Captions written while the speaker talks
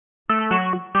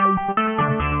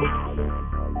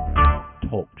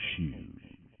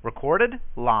Recorded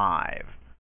live.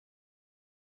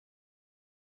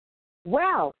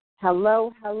 Well,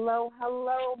 hello, my little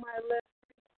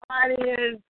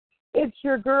audience. It's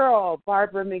your girl,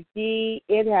 Barbara McGee.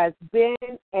 It has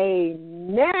been a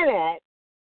minute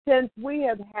since we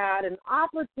have had an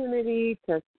opportunity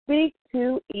to speak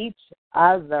to each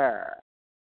other.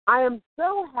 I am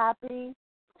so happy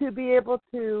to be able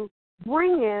to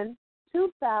bring in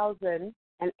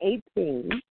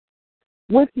 2018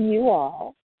 with you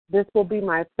all. This will be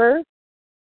my first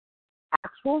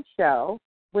actual show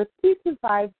with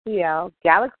T25CL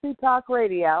Galaxy Talk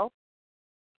Radio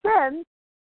since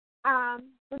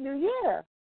the new year.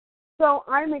 So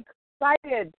I'm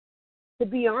excited to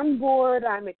be on board.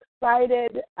 I'm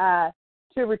excited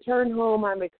to return home.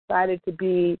 I'm excited to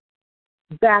be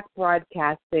back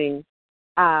broadcasting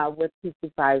with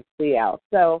T25CL.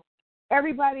 So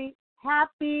everybody,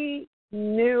 Happy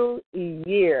New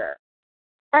Year.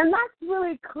 And that's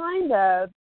really kind of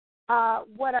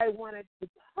what I wanted to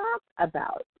talk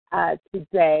about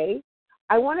today.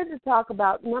 I wanted to talk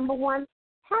about, number one,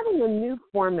 having a new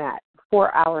format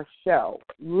for our show,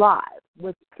 live,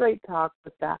 with Straight Talk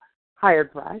with the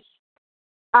Hired Brush.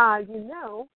 You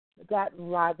know that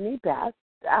Rodney Best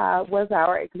was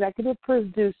our executive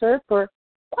producer for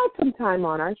quite some time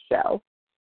on our show.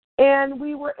 And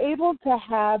we were able to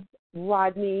have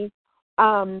Rodney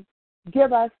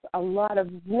give us a lot of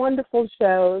wonderful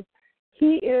shows.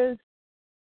 He is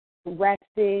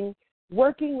resting,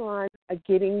 working on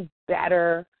getting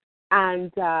better,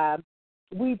 and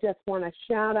we just want to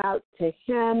shout out to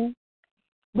him.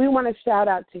 We want to shout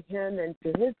out to him and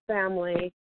to his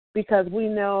family because we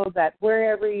know that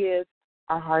wherever he is,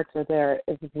 our hearts are there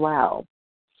as well.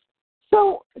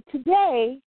 So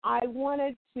today I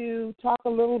wanted to talk a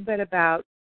little bit about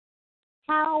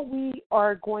how we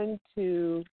are going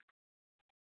to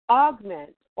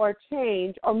augment or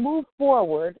change or move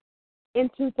forward in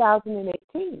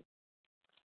 2018.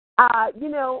 You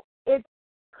know, it's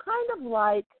kind of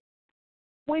like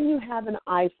when you have an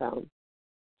iPhone,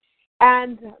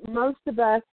 and most of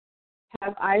us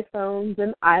have iPhones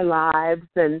and iLives,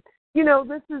 and, you know,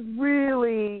 this is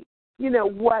really, you know,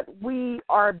 what we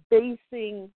are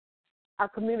basing our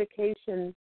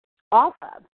communication off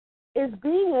of, is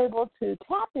being able to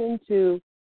tap into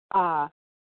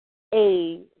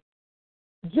a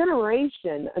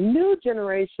generation, a new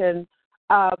generation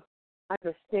of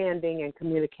understanding and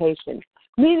communication,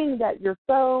 meaning that your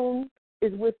phone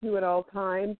is with you at all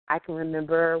times. I can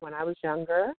remember when I was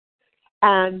younger,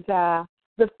 and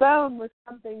the phone was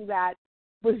something that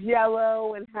was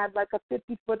yellow and had like a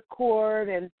 50-foot cord,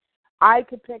 and I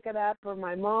could pick it up, or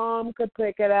my mom could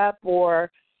pick it up, or,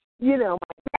 you know,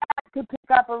 my dad could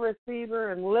pick up a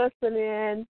receiver and listen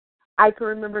in. I can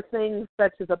remember things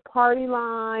such as a party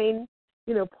line.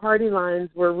 You know, party lines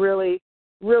were really,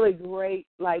 really great.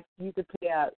 Like, you could pay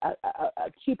a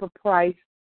cheaper price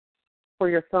for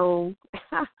your phone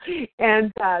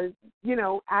and, you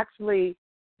know, actually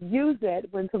use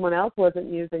it when someone else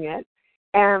wasn't using it.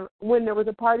 And when there was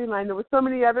a party line, there were so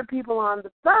many other people on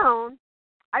the phone.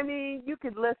 I mean, you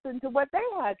could listen to what they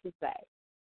had to say.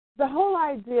 The whole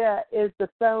idea is the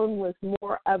phone was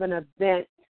more of an event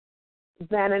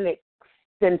than an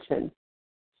extension.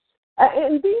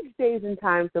 In these days and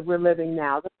times that we're living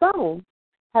now, the phone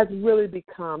has really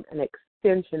become an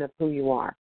extension of who you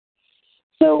are.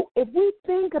 So if we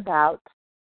think about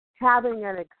having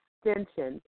an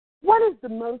extension, what is the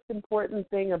most important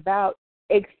thing about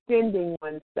extending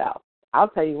oneself? I'll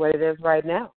tell you what it is right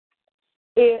now.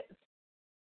 It's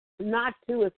not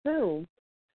to assume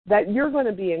that you're going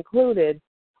to be included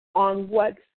on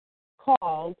what's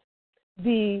called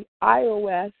the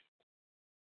iOS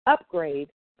upgrade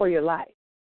for your life.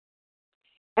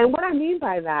 And what I mean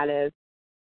by that is,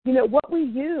 you know, what we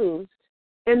used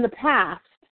in the past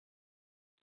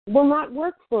will not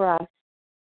work for us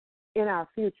in our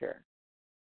future.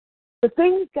 The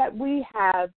things that we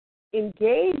have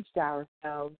engaged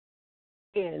ourselves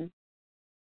in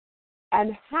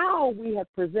and how we have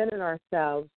presented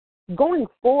ourselves going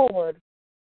forward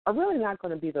are really not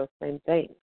going to be those same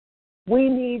things. We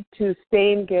need to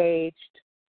stay engaged.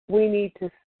 We need to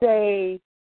stay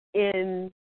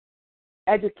in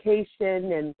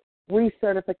education and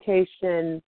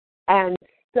recertification and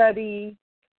study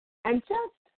and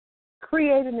just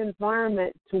create an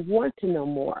environment to want to know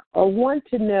more or want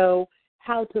to know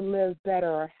how to live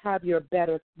better or have your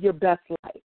best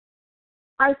life.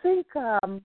 I think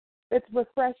it's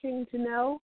refreshing to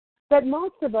know that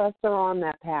most of us are on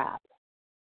that path.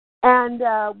 And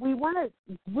we want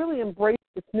to really embrace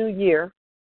this new year.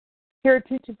 Here at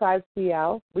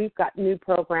 225CL, we've got new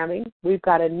programming. We've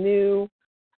got a new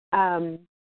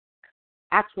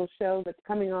actual show that's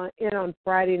coming on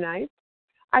Friday night.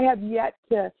 I have yet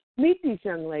to meet these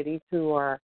young ladies who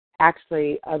are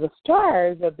actually the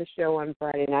stars of the show on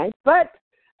Friday night, but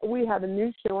we have a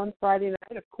new show on Friday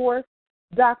night. Of course,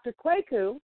 Dr.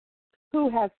 Kwaku, who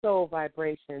has Soul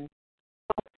Vibrations,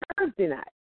 on Thursday night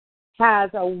has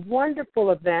a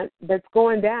wonderful event that's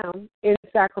going down in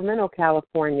Sacramento,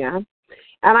 California,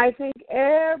 and I think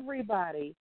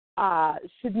everybody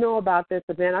should know about this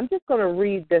event. I'm just going to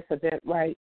read this event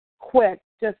right quick,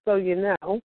 just so you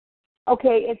know.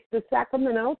 Okay, it's the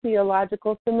Sacramento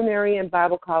Theological Seminary and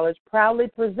Bible College proudly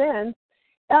presents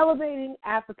Elevating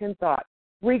African Thought,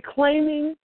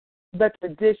 Reclaiming the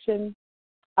Tradition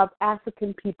of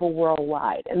African People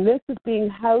Worldwide. And this is being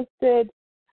hosted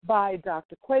by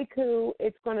Dr. Kwaku.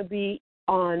 It's going to be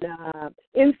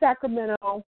in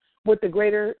Sacramento with the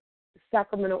Greater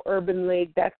Sacramento Urban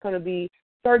League. That's going to be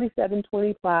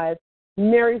 3725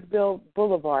 Marysville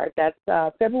Boulevard. That's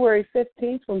February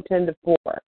 15th from 10 to 4.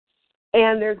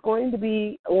 And there's going to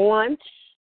be lunch.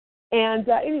 And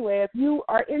anyway, if you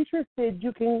are interested,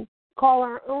 you can call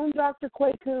our own Dr.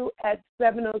 Kwaku at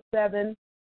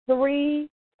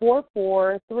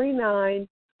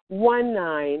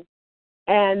 707-344-3919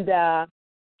 and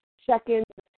check in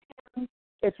with him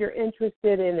if you're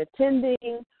interested in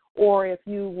attending or if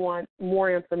you want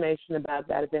more information about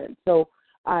that event. So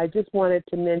I just wanted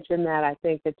to mention that. I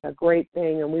think it's a great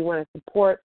thing, and we want to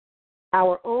support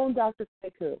our own Dr.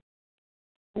 Kwaku.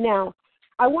 Now,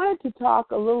 I wanted to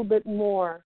talk a little bit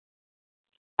more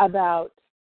about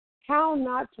how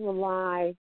not to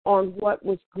rely on what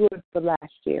was good for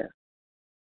last year.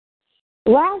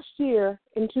 Last year,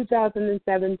 in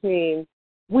 2017,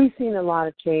 we've seen a lot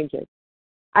of changes.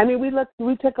 I mean, we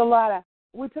took a lot of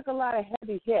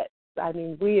heavy hits. I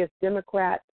mean, we as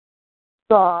Democrats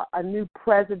saw a new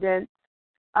president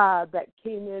that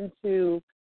came into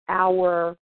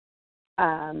our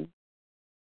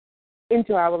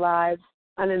lives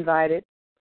uninvited.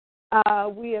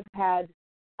 We have had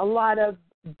a lot of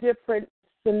different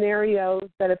scenarios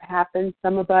that have happened.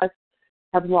 Some of us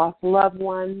have lost loved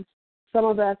ones. Some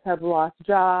of us have lost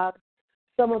jobs.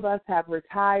 Some of us have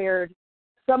retired.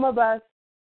 Some of us,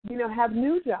 have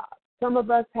new jobs. Some of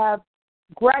us have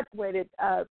graduated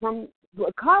from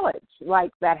college,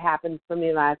 like that happened for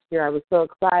me last year. I was so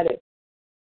excited.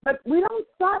 But we don't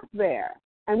stop there,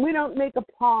 and we don't make a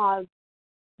pause.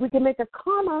 We can make a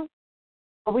comma,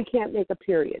 or we can't make a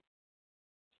period.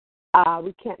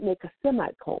 We can't make a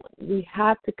semicolon. We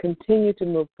have to continue to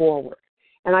move forward.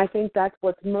 And I think that's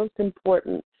what's most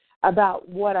important about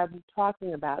what I'm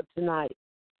talking about tonight.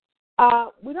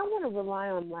 We don't want to rely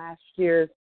on last year's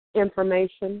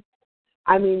information.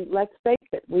 I mean, let's face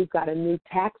it, we've got a new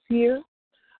tax year,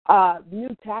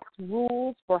 new tax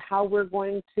rules for how we're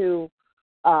going to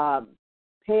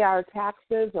pay our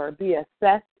taxes or be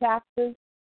assessed taxes.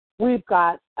 We've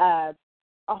got a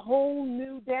whole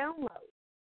new download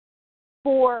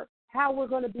for how we're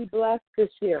going to be blessed this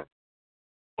year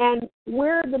and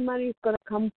where the money is going to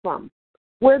come from,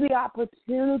 where the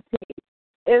opportunity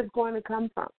is going to come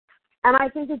from. And I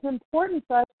think it's important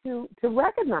for us to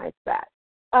recognize that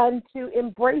and to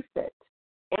embrace it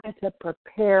and to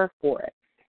prepare for it.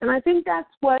 And I think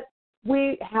that's what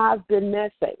we have been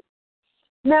missing.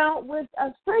 Now, with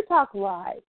Straight Talk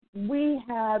Live, we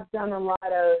have done a lot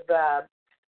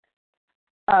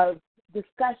of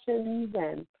discussions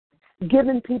and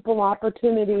given people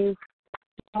opportunities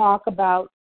to talk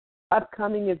about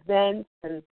upcoming events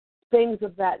and things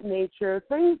of that nature,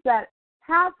 things that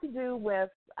have to do with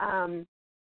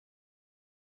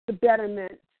the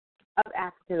betterment of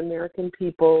African American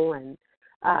people and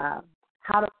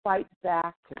how to fight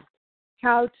back, and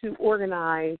how to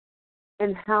organize,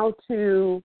 and how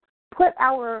to put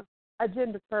our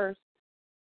agenda first,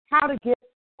 how to get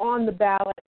on the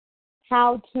ballot,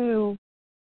 how to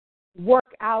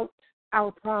work out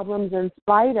our problems in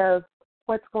spite of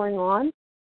what's going on.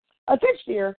 This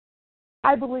year,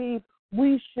 I believe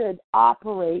we should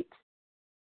operate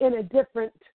in a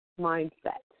different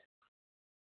mindset.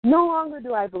 No longer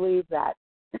do I believe that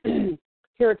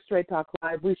here at Straight Talk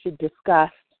Live we should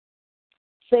discuss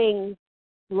things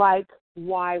like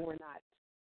why we're not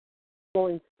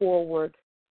going forward,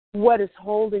 what is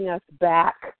holding us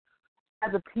back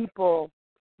as a people,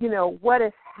 what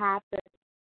has happened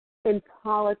in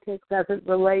politics as it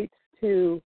relates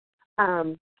to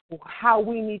how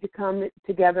we need to come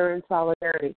together in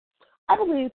solidarity. I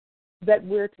believe that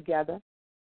we're together.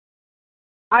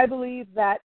 I believe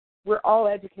that we're all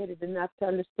educated enough to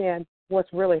understand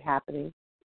what's really happening.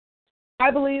 I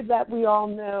believe that we all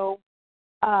know,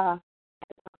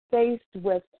 faced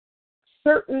with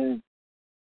certain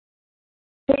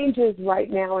changes right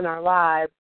now in our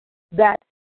lives that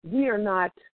we are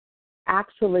not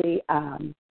actually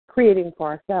creating for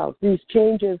ourselves. These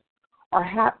changes are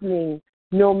happening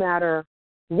no matter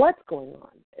what's going on.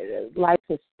 Life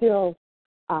is still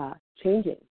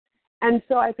changing. And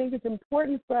so I think it's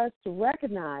important for us to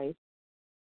recognize,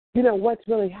 what's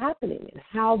really happening and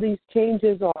how these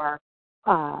changes are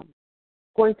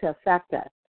going to affect us.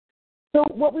 So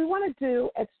what we want to do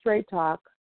at Straight Talk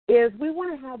is we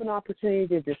want to have an opportunity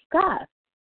to discuss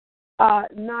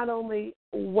not only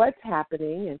what's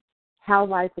happening and how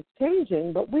life is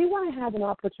changing, but we want to have an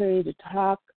opportunity to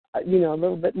talk, a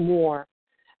little bit more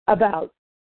about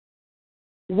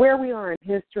where we are in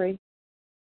history,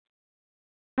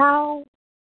 not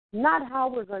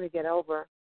how we're going to get over,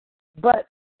 but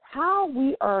how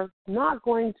we are not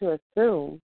going to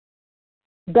assume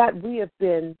that we have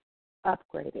been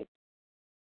upgraded,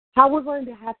 how we're going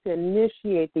to have to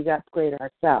initiate the upgrade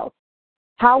ourselves,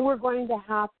 how we're going to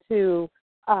have to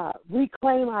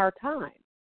reclaim our time,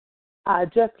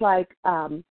 just like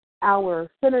our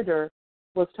senator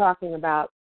was talking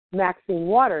about, Maxine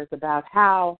Waters, about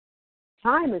how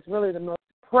time is really the most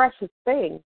precious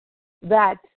thing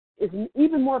that is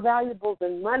even more valuable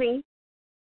than money.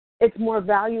 It's more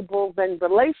valuable than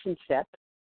relationship.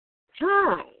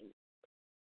 Time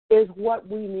is what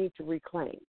we need to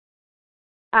reclaim.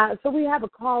 So we have a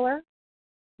caller.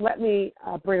 Let me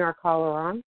bring our caller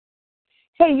on.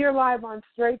 Hey, you're live on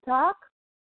Straight Talk.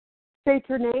 State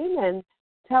your name and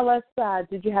tell us,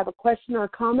 did you have a question or a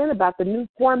comment about the new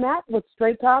format with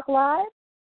Straight Talk Live?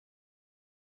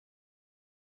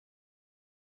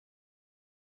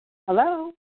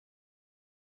 Hello?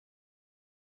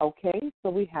 Okay, so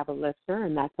we have a listener,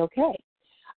 and that's okay.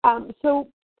 So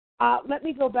let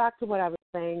me go back to what I was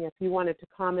saying. If you wanted to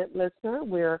comment, listener,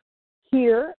 we're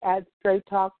here at Straight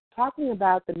Talk talking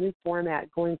about the new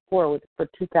format going forward for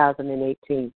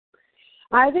 2018.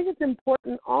 I think it's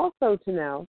important also to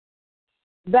know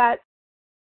that,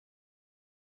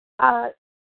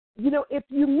 if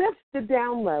you missed the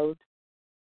download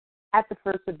at the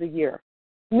first of the year,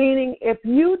 meaning if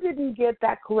you didn't get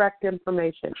that correct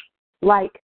information,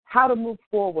 like how to move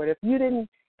forward, if you didn't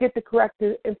get the correct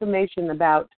information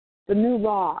about the new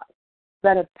laws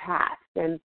that have passed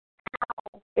and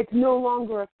how it's no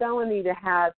longer a felony to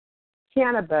have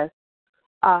cannabis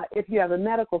if you have a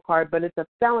medical card, but it's a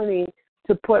felony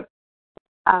to put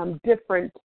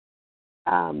different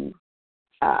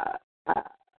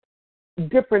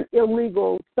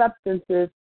illegal substances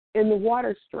in the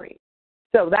water stream.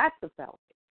 So that's a felony.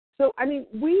 So,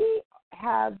 we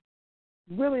have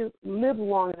really lived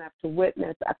long enough to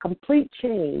witness a complete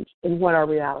change in what our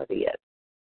reality is.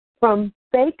 From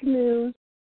fake news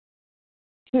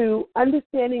to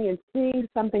understanding and seeing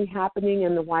something happening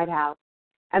in the White House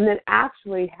and then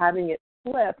actually having it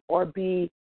flip or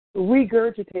be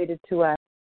regurgitated to us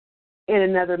in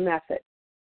another method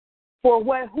for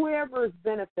whoever's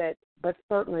benefit, but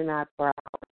certainly not for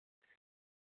ours.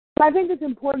 So I think it's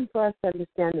important for us to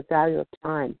understand the value of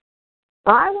time.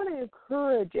 I want to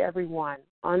encourage everyone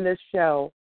on this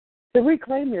show to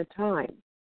reclaim your time.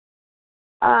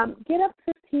 Get up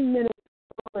 15 minutes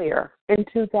earlier in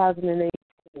 2018.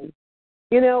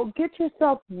 Get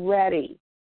yourself ready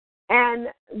and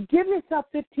give yourself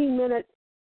 15 minutes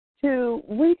to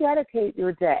rededicate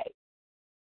your day.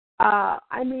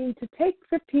 To take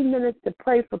 15 minutes to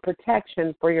pray for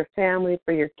protection for your family,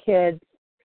 for your kids,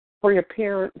 for your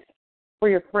parents, for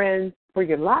your friends, for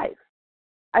your life.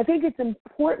 I think it's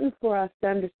important for us to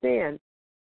understand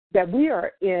that we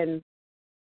are in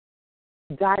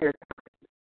dire times.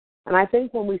 And I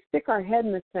think when we stick our head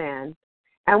in the sand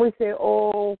and we say,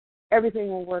 oh, everything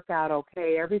will work out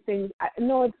okay,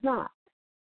 no, it's not.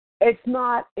 It's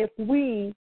not if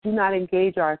we do not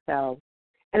engage ourselves,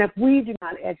 and if we do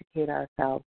not educate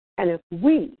ourselves, and if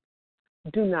we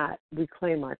do not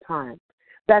reclaim our time.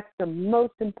 That's the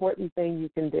most important thing you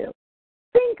can do.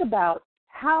 Think about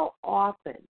how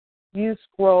often you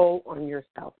scroll on your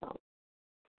cell phone.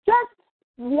 Just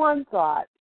one thought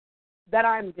that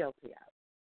I'm guilty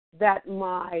of, that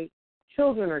my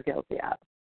children are guilty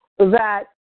of, that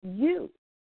you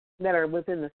that are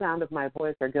within the sound of my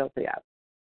voice are guilty of.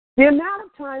 The amount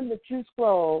of time that you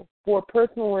scroll for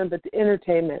personal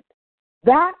entertainment,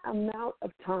 that amount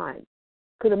of time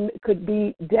could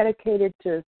be dedicated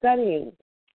to studying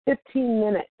 15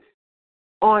 minutes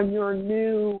on your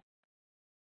new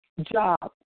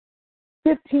job,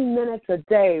 15 minutes a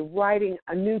day writing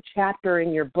a new chapter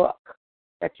in your book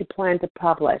that you plan to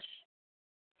publish,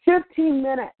 15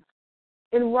 minutes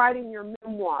in writing your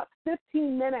memoir,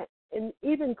 15 minutes in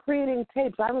even creating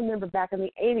tapes. I remember back in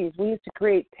the 80s, we used to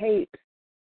create tapes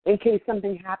in case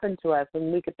something happened to us,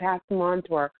 and we could pass them on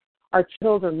to our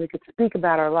children. We could speak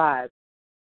about our lives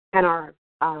and our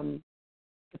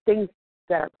the things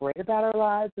that are great about our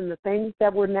lives and the things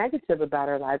that were negative about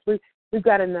our lives. We've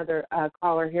got another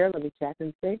caller here. Let me check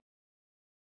and see.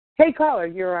 Hey, caller,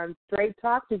 you're on Straight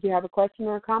Talk. Did you have a question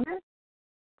or a comment?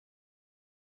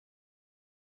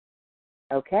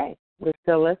 Okay, we're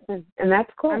still listening, and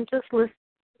that's cool. I'm just listening.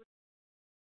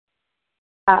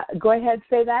 Go ahead,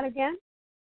 say that again.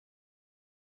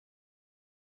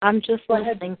 I'm just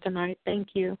listening tonight. Thank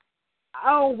you.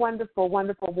 Oh, wonderful,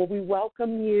 wonderful. Well, we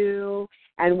welcome you,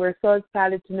 and we're so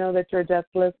excited to know that you're just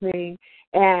listening,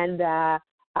 and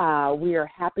we are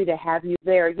happy to have you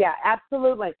there. Yeah,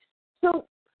 absolutely. So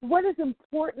what is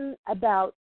important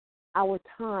about our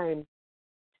time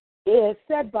is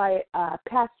said by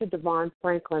Pastor Devon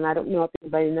Franklin. I don't know if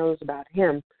anybody knows about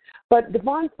him, but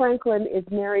Devon Franklin is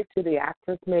married to the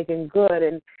actress Megan Good,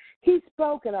 and he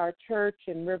spoke at our church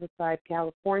in Riverside,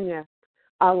 California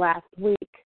last week.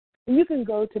 And you can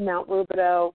go to Mount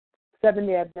Rubidoux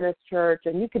Seventh-day Adventist Church,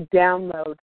 and you can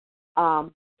download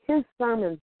his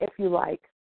sermons if you like.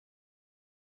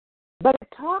 But it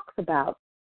talks about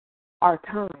our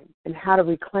time and how to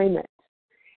reclaim it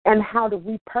and how to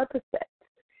repurpose it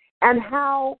and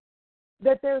how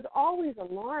that there's always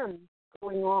alarms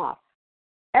going off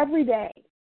every day,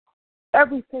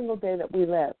 every single day that we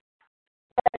live.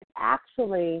 It's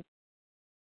actually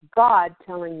God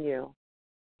telling you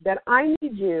that I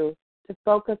need you to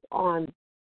focus on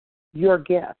your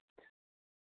gift.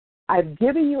 I've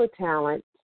given you a talent.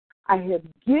 I have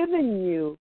given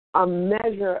you a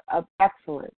measure of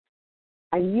excellence,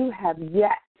 and you have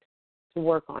yet to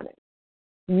work on it.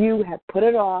 You have put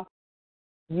it off.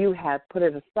 You have put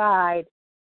it aside.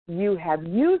 You have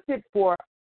used it for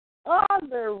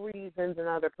other reasons and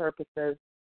other purposes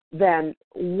than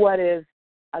what is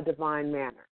a divine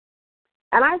manner.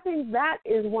 And I think that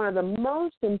is one of the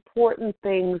most important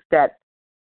things that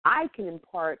I can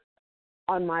impart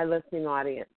on my listening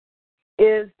audience,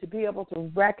 is to be able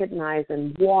to recognize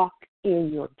and walk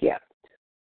in your gift.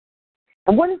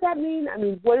 And what does that mean? I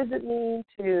mean, what does it mean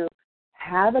to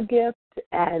have a gift?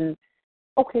 And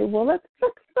okay, well, let's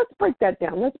break that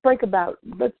down. Let's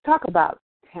talk about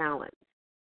talent.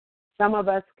 Some of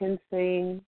us can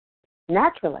sing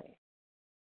naturally.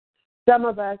 Some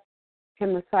of us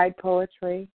can recite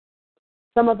poetry.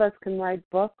 Some of us can write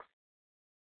books.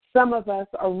 Some of us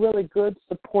are really good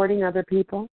supporting other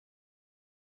people.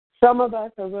 Some of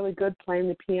us are really good playing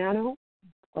the piano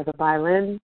or the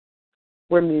violin.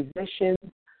 We're musicians.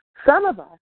 Some of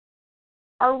us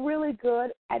are really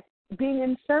good at being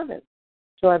in service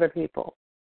to other people.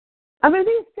 I mean,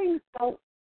 these things don't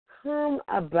come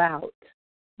about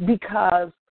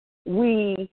because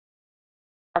we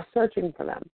are searching for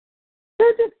them.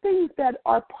 They're just things that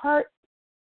are part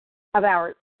of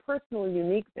our personal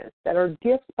uniqueness, that are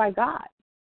gifts by God.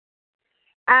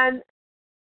 And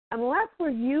unless we're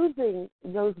using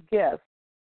those gifts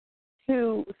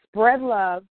to spread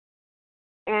love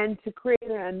and to create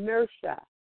an inertia,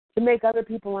 to make other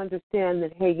people understand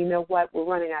that, hey, you know what, we're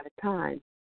running out of time,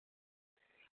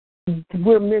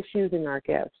 we're misusing our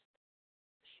gifts.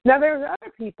 Now, there's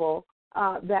other people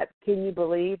that, can you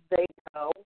believe, they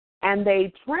go and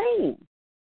they train.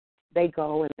 They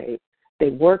go and they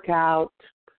work out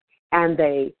and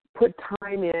they put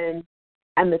time in,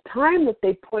 and the time that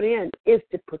they put in is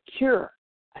to procure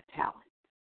a talent.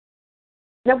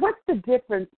 Now, what's the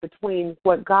difference between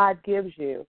what God gives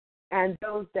you and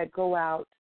those that go out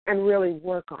and really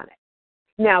work on it?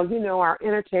 Now, you know, our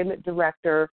entertainment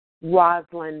director,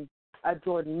 Rosalind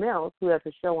Jordan Mills, who has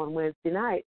a show on Wednesday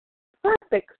night,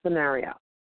 perfect scenario.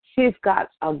 She's got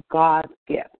a God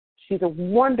gift. She's a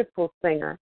wonderful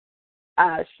singer.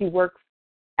 She works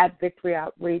at Victory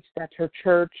Outreach. That's her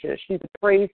church. She's a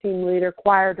praise team leader,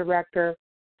 choir director,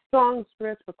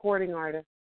 songstress, recording artist.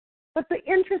 But the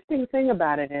interesting thing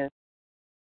about it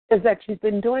is that she's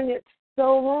been doing it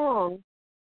so long,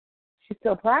 she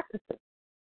still practices.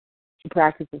 She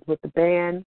practices with the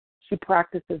band. She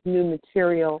practices new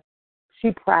material.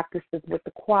 She practices with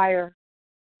the choir.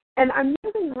 And I'm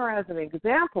using her as an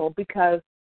example because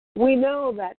we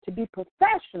know that to be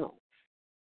professional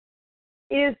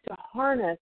is to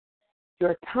harness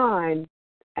your time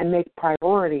and make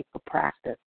priority for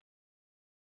practice.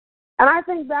 And I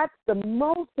think that's the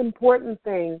most important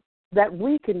thing that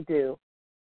we can do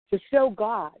to show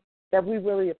God that we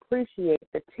really appreciate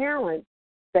the talent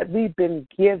that we've been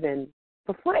given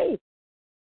for free,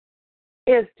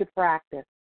 is to practice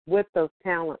with those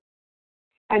talents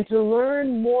and to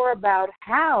learn more about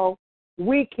how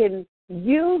we can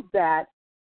use that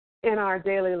in our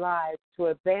daily lives to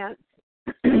advance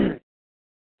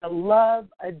the love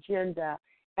agenda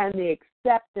and the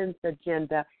acceptance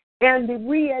agenda and the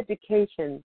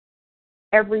re-education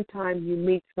every time you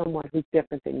meet someone who's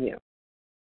different than you.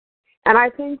 And I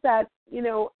think that,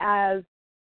 as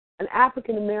an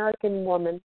African-American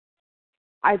woman,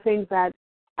 I think that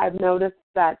I've noticed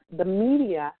that the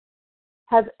media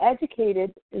has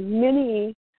educated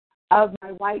many of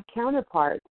my white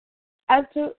counterparts as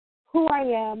to who I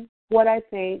am, what I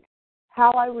think,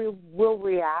 how I will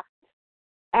react,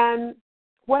 and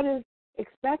what is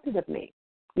expected of me.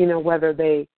 Whether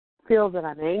they feel that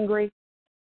I'm angry,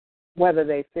 whether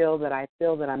they feel that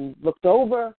I'm looked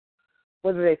over,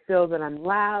 whether they feel that I'm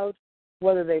loud,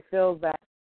 whether they feel that,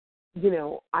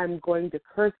 I'm going to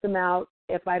curse them out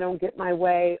if I don't get my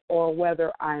way, or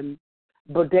whether I'm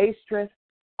bodacious.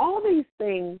 All these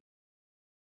things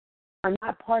are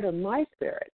not part of my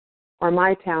spirit or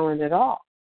my talent at all.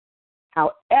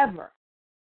 However,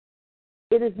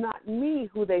 it is not me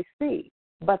who they see,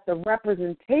 but the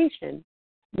representation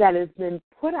that has been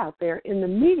put out there in the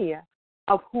media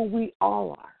of who we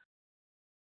all are.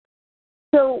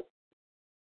 So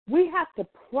we have to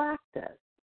practice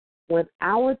with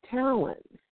our talents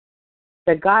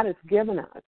that God has given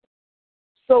us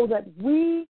so that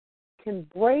we can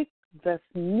break this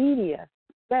media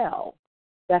spell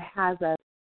that has us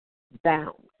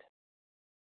bound.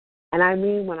 And I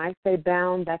mean, when I say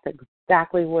bound, that's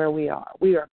exactly where we are.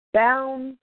 We are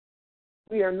bound.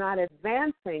 We are not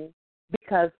advancing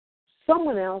because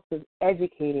someone else is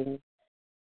educating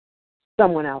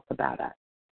someone else about us.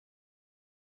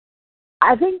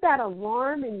 I think that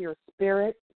alarm in your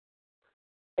spirit,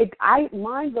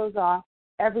 mine goes off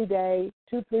every day,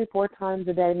 2, 3, 4 times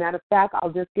a day. Matter of fact, I'll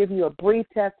just give you a brief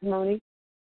testimony.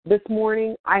 This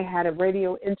morning, I had a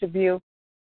radio interview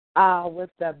with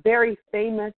a very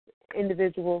famous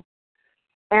individual,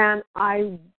 and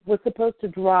I was supposed to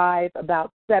drive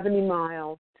about 70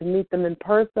 miles to meet them in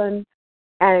person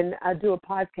and do a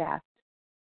podcast.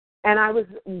 And I was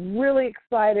really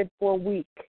excited for a week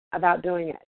about doing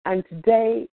it. And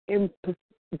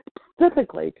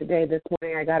specifically today, this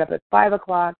morning, I got up at 5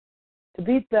 o'clock to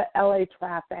beat the LA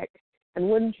traffic. And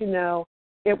wouldn't you know,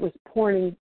 it was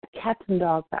pouring cats and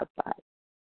dogs outside.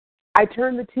 I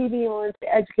turned the TV on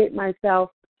to educate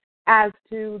myself as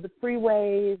to the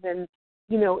freeways and,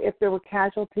 if there were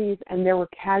casualties, and there were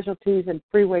casualties and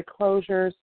freeway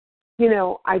closures.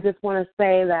 I just want to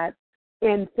say that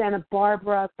in Santa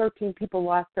Barbara, 13 people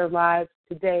lost their lives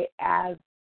today as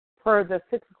per the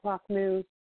 6 o'clock news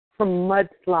from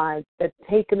mudslides that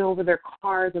taken over their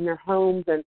cars and their homes,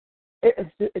 and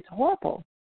it's horrible.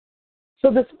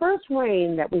 So this first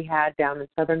rain that we had down in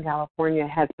Southern California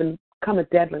has become a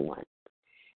deadly one.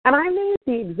 And I made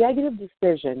the executive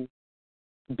decision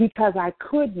because I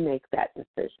could make that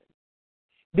decision,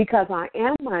 because I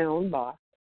am my own boss,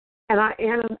 and I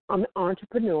am an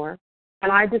entrepreneur,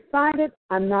 and I decided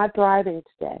I'm not driving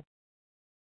today.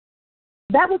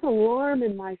 That was an alarm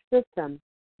in my system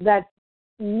that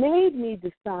made me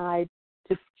decide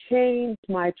to change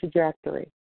my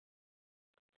trajectory.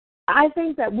 I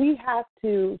think that we have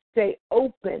to stay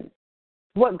open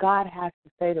to what God has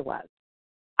to say to us.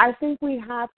 I think we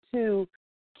have to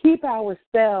keep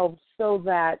ourselves so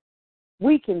that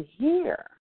we can hear.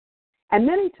 And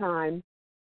many times,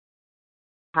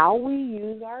 how we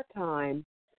use our time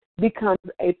becomes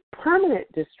a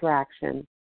permanent distraction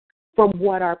from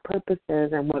what our purpose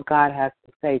is and what God has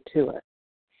to say to us.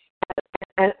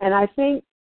 And I think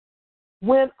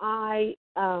when I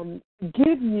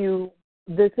give you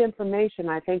this information,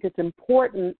 I think it's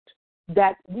important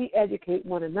that we educate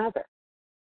one another.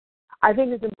 I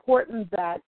think it's important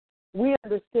that we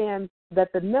understand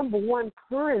that the number one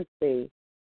currency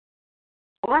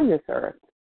on this earth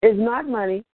is not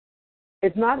money,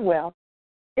 it's not wealth,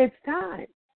 it's time.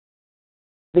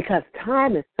 Because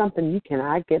time is something you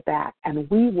cannot get back, and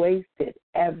we waste it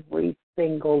every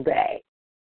single day.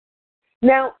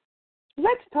 Now,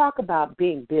 let's talk about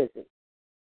being busy.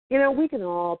 We can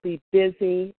all be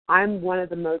busy. I'm one of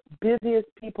the most busiest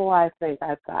people I think.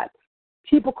 I've got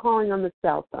people calling on the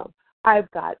cell phone. I've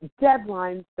got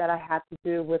deadlines that I have to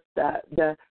do with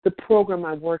the program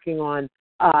I'm working on.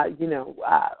 I've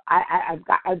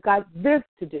got this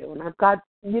to do, and I've got,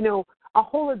 a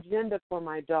whole agenda for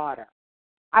my daughter.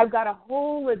 I've got a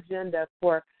whole agenda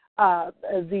for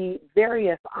the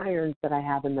various irons that I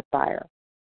have in the fire.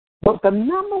 But the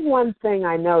number one thing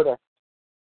I noticed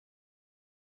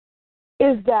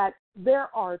is that there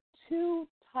are two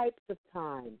types of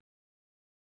time.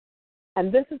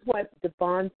 And this is what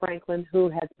Devon Franklin, who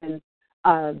has been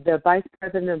the vice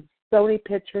president of Sony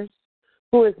Pictures,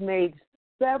 who has made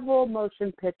several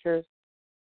motion pictures,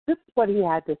 this is what he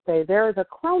had to say. There is a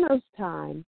chronos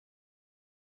time,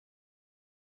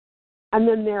 and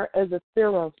then there is a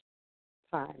theros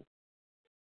time.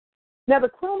 Now, the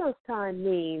chronos time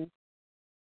means,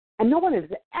 and no one has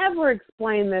ever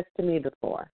explained this to me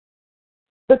before,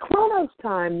 the chronos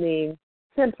time means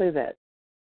simply this.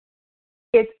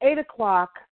 It's 8 o'clock,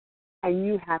 and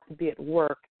you have to be at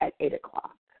work at 8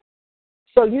 o'clock.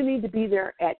 So you need to be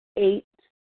there at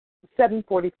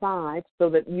 7:45 so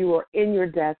that you are in your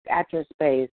desk at your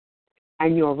space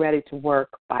and you're ready to work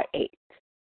by 8.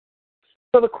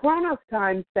 So the chronos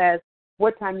time says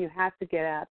what time you have to get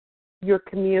up, your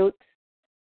commute,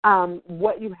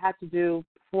 what you have to do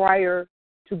prior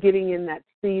to getting in that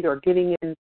seat or getting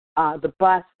in the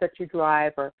bus that you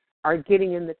drive or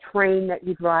getting in the train that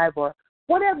you drive or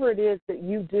whatever it is that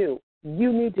you do.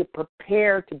 You need to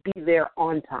prepare to be there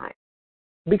on time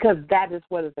because that is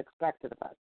what is expected of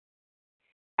us.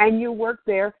 And you work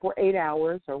there for 8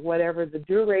 hours or whatever the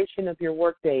duration of your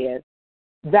workday is.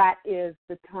 That is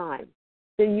the time.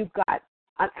 Then you've got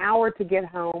an hour to get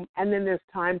home, and then there's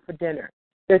time for dinner.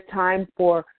 There's time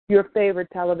for your favorite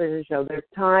television show. There's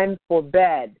time for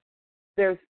bed.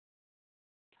 There's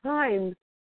times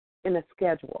in a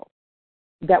schedule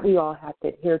that we all have to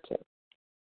adhere to.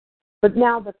 But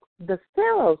now the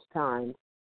Theros time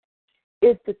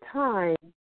is the time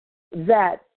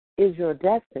that is your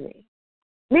destiny.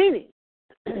 Meaning,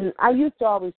 I used to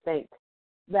always think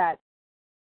that,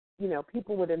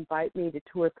 people would invite me to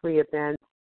 2 or 3 events.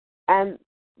 And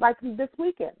like this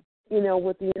weekend,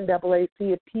 with the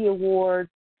NAACP Awards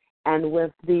and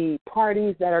with the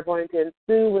parties that are going to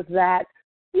ensue with that,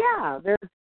 there's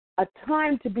a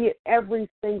time to be at every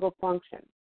single function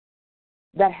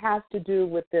that has to do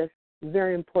with this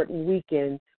very important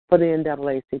weekend for the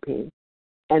NAACP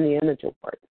and the Image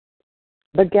Awards.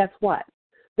 But guess what?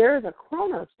 There is a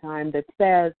chronos time that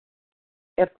says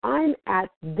if I'm at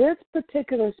this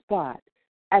particular spot,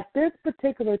 at this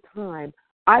particular time,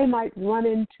 I might run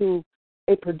into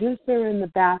a producer in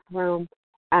the bathroom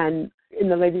and in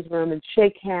the ladies' room and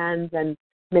shake hands and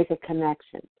make a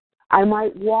connection. I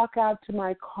might walk out to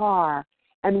my car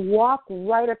and walk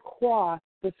right across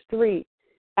the street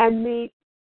and meet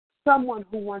someone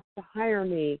who wants to hire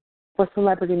me for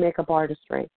celebrity makeup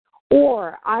artistry.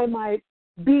 Or I might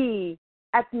be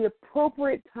at the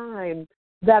appropriate time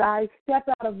that I step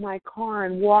out of my car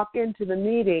and walk into the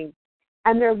meeting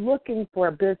and they're looking for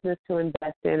a business to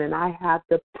invest in, and I have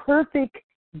the perfect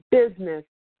business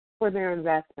for their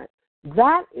investment.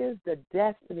 That is the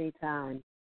destiny time.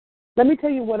 Let me tell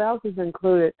you what else is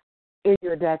included in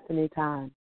your destiny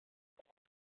time.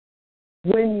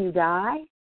 When you die,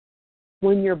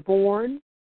 when you're born,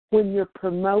 when you're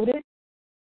promoted,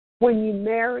 when you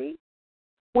marry,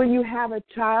 when you have a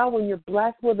child, when you're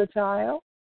blessed with a child.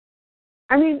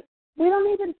 I mean, we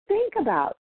don't even think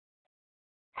about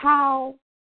how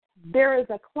there is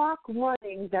a clock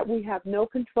running that we have no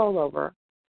control over,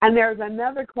 and there's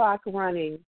another clock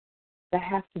running that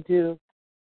has to do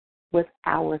with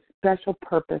our special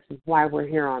purpose and why we're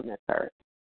here on this earth.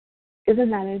 Isn't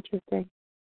that interesting?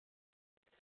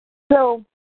 So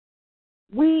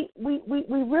we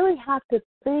really have to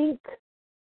think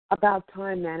about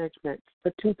time management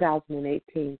for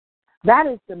 2018. That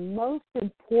is the most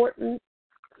important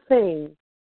thing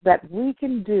that we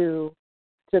can do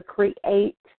to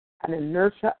create an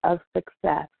inertia of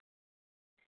success,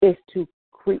 is to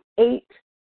create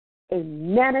a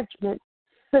management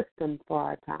system for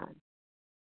our time.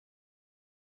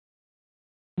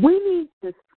 We need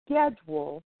to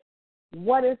schedule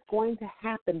what is going to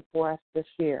happen for us this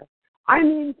year. I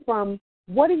mean, from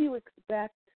what do you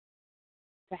expect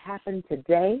to happen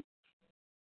today?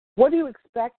 What do you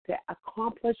expect to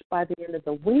accomplish by the end of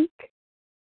the week?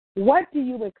 What do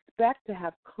you expect to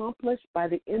have accomplished by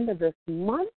the end of this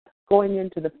month, going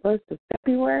into the 1st of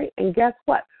February? And guess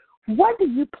what? What do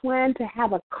you plan to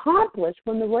have accomplished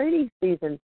when the rainy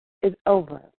season is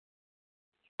over?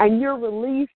 And you're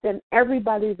released and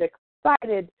everybody's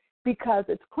excited because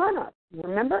it's Chronos,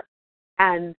 remember?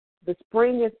 And the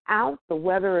spring is out, the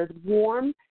weather is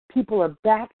warm, people are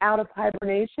back out of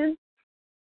hibernation.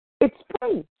 It's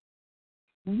spring.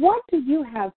 What do you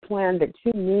have planned that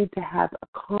you need to have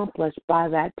accomplished by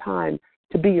that time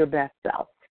to be your best self?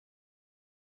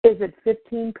 Is it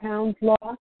 15 pounds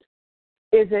lost?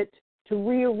 Is it to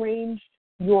rearrange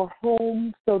your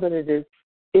home so that it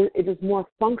is more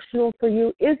functional for you?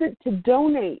 Is it to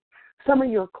donate some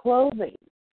of your clothing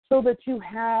so that you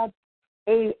have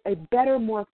a better,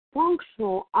 more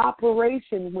functional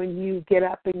operation when you get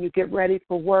up and you get ready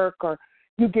for work or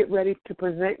you get ready to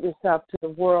present yourself to the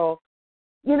world?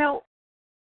 You know,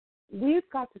 we've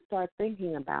got to start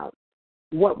thinking about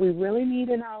what we really need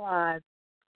in our lives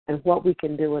and what we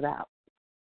can do without.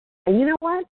 And you know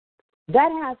what?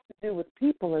 That has to do with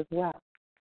people as well.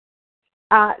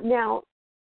 Now,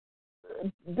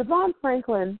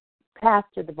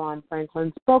 Pastor Devon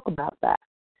Franklin spoke about that.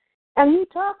 And he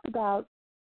talked about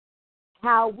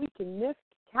how we can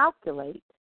miscalculate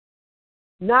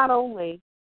not only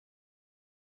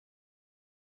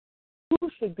who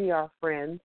should be our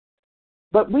friends,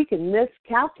 but we can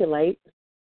miscalculate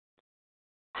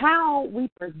how we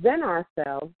present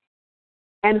ourselves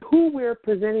and who we're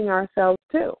presenting ourselves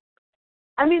to.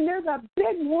 I mean, there's a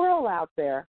big world out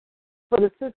there for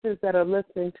the sisters that are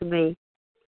listening to me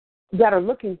that are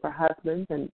looking for husbands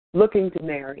and looking to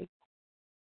marry.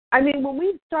 I mean, when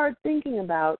we start thinking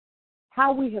about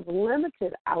how we have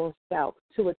limited ourselves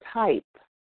to a type,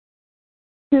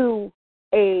 to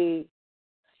a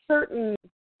certain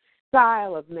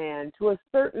style of man, to a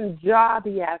certain job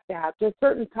he has to have, to a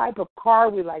certain type of car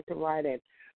we like to ride in,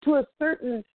 to a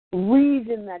certain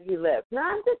region that he lives.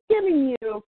 Now, I'm just giving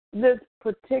you this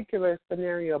particular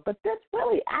scenario, but this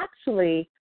really actually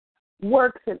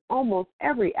works in almost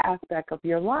every aspect of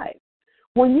your life.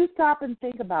 When you stop and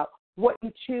think about what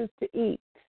you choose to eat,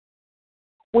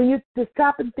 when you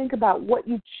stop and think about what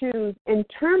you choose in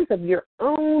terms of your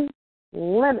own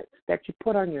limits that you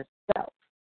put on yourself,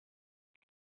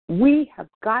 we have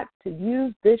got to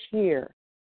use this year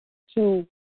to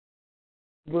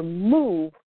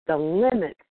remove the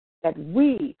limits that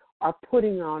we are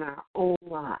putting on our own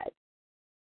lives.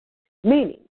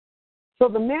 Meaning, so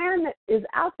the man that is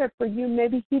out there for you,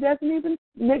 maybe he doesn't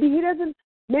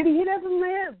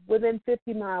live within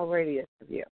 50-mile radius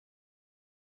of you.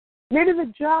 Maybe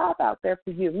the job out there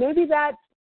for you, maybe that's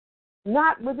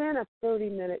not within a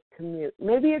 30-minute commute.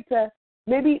 Maybe it's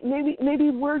maybe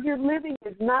where you're living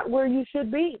is not where you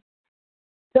should be.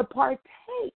 To partake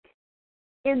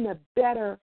in the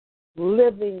better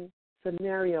living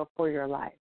scenario for your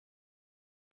life.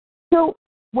 So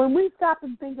when we stop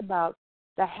and think about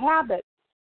the habits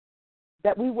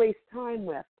that we waste time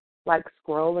with, like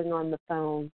scrolling on the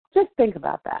phone, just think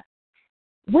about that.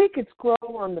 We could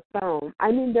scroll on the phone.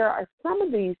 I mean, there are some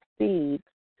of these feeds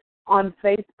on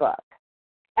Facebook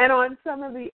and on some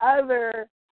of the other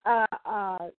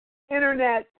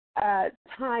internet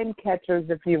time catchers,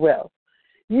 if you will.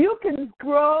 You can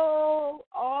scroll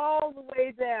all the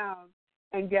way down,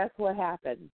 and guess what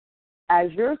happens?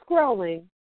 As you're scrolling,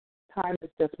 time is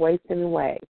just wasting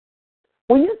away.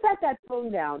 When you set that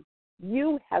phone down,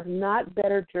 you have not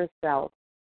bettered yourself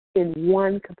in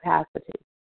one capacity.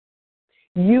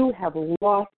 You have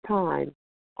lost time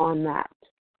on that.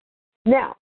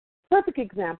 Now, perfect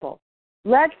example.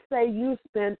 Let's say you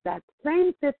spent that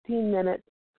same 15 minutes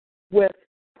with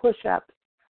push-ups,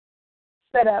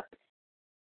 sit-ups,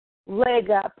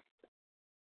 leg-ups,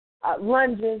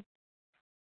 lunges.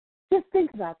 Just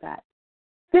think about that.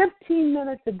 15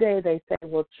 minutes a day, they say,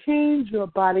 will change your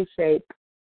body shape.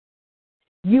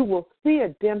 You will see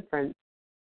a difference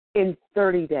in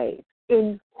 30 days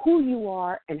in who you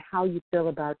are and how you feel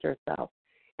about yourself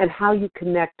and how you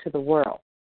connect to the world.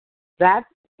 That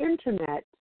internet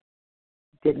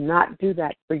did not do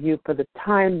that for you for the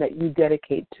time that you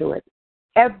dedicate to it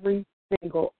every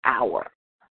single hour.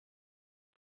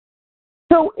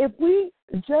 So if we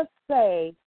just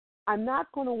say, I'm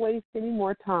not going to waste any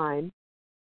more time,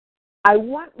 I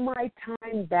want my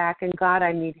time back, and God,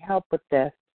 I need help with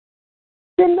this,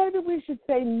 then maybe we should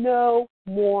say no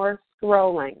more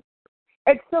scrolling.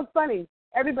 It's so funny.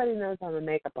 Everybody knows I'm a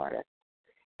makeup artist.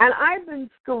 And I've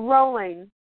been scrolling,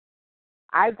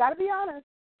 I've got to be honest,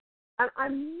 and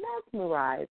I'm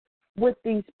mesmerized with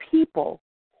these people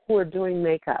who are doing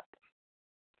makeup.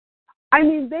 I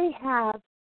mean,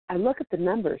 I look at the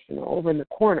numbers, over in the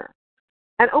corner,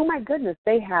 and oh my goodness,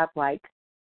 they have like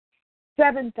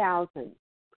 7,000,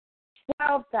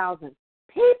 12,000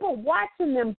 people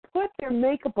watching them put their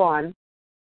makeup on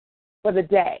for the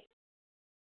day.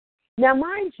 Now,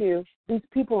 mind you, these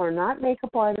people are not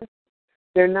makeup artists.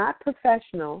 They're not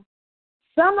professional.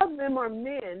 Some of them are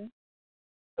men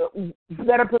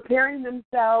that are preparing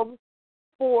themselves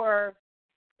for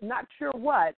not sure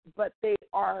what, but they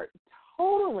are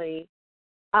totally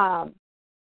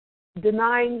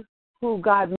denying who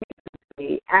God made them to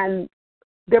be, and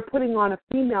they're putting on a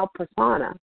female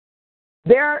persona.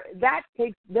 That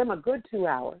takes them a good 2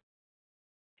 hours.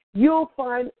 You'll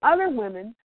find other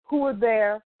women who are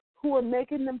there who are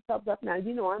making themselves up. Now,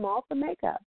 I'm all for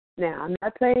makeup. Now, I'm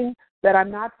not saying that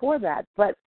I'm not for that,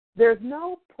 but there's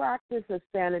no practice of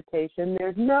sanitation.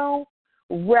 There's no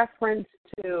reference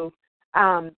to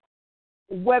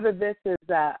whether this is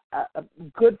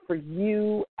good for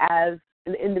you as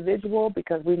an individual,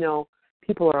 because we know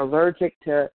people are allergic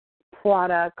to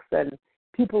products, and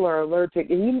people are allergic,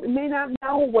 and you may not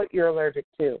know what you're allergic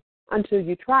to until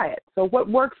you try it. So what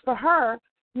works for her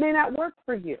may not work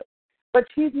for you. But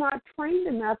she's not trained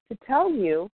enough to tell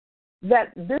you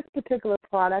that this particular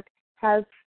product has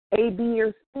A, B,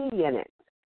 or C in it,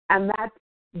 and that's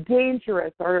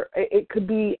dangerous, or it could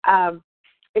be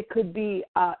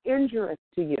injurious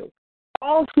to you.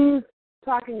 All she's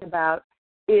talking about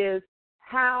is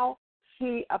how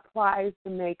she applies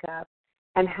the makeup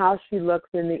and how she looks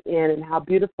in the end and how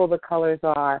beautiful the colors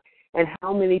are and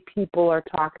how many people are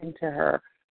talking to her.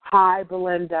 Hi,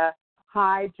 Belinda.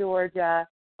 Hi, Georgia.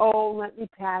 Oh, let me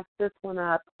pass this one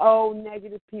up. Oh,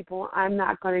 negative people, I'm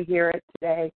not going to hear it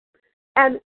today.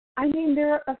 And, I mean,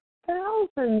 there are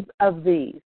thousands of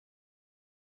these.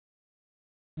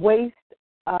 Waste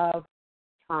of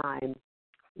time.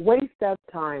 Waste of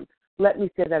time. Let me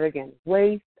say that again.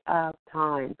 Waste of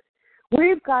time.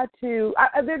 We've got to,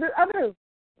 there's other,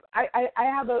 I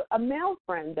have a male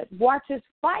friend that watches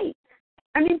fights.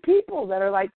 I mean, people that are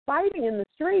like fighting in the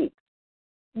streets.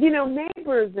 You know,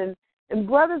 neighbors and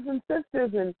brothers and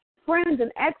sisters and friends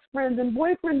and ex-friends and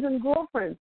boyfriends and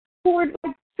girlfriends who are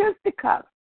like fisticuffs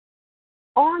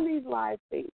on these live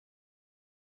feeds.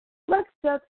 Let's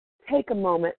just take a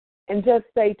moment and just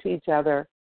say to each other,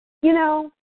 you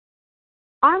know,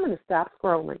 I'm going to stop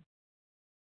scrolling.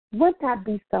 Wouldn't that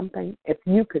be something if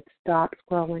you could stop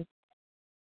scrolling?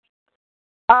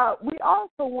 We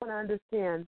also want to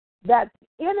understand that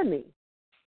the enemy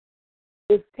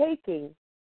is taking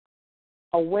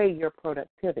away your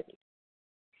productivity.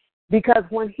 Because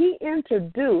when he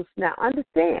introduced, now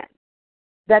understand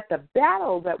that the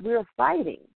battle that we're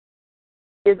fighting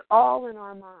is all in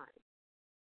our mind.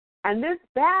 And this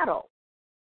battle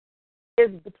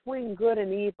is between good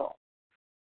and evil.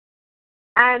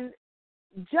 And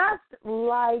just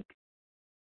like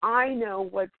I know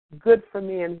what's good for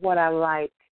me and what I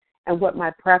like and what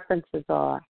my preferences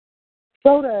are,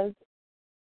 so does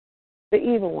the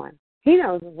evil one. He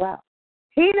knows as well.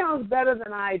 He knows better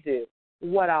than I do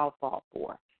what I'll fall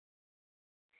for.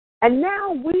 And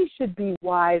now we should be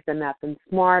wise enough and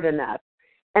smart enough,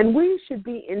 and we should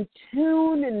be in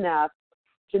tune enough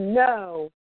to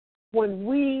know when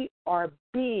we are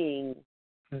being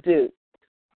duped.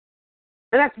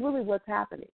 And that's really what's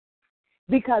happening.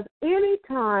 Because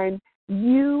anytime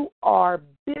you are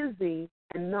busy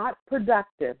and not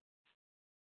productive,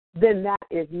 then that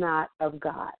is not of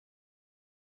God.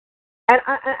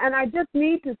 And I just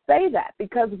need to say that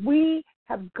because we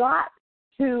have got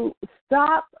to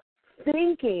stop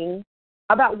thinking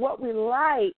about what we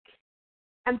like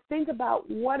and think about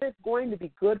what is going to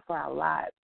be good for our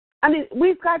lives. I mean,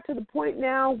 we've got to the point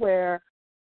now where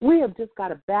we have just got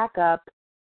to back up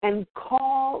and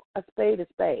call a spade a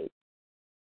spade.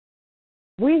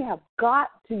 We have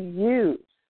got to use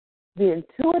the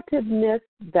intuitiveness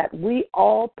that we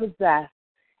all possess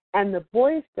and the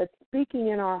voice that's speaking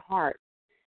in our hearts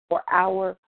for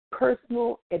our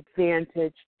personal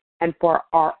advantage and for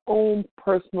our own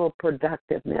personal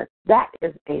productiveness. That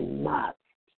is a must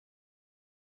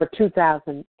for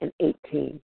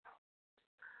 2018.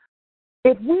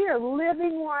 If we are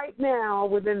living right now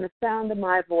within the sound of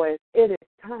my voice, it is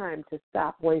time to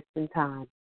stop wasting time.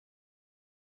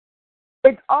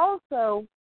 It's also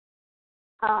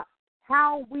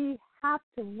how we have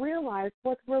to realize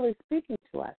what's really speaking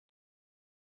to us,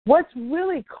 what's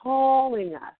really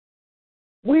calling us.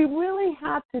 We really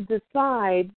have to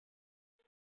decide,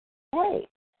 hey,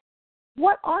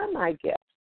 what are my gifts?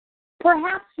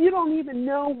 Perhaps you don't even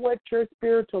know what your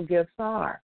spiritual gifts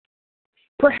are.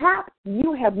 Perhaps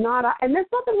you have not, and there's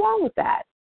nothing wrong with that,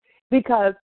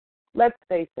 because let's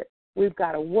face it, we've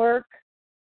got to work,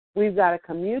 we've got to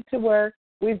commute to work,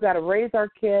 we've got to raise our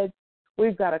kids,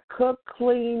 we've got to cook,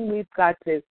 clean, we've got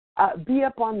to be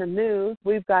up on the news,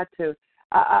 we've got to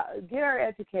get our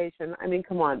education. I mean,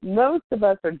 come on, most of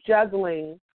us are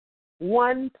juggling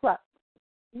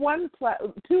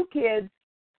two kids,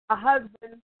 a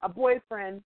husband, a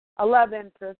boyfriend, a love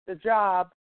interest, a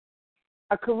job,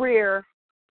 a career,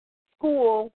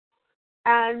 school,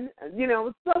 and, you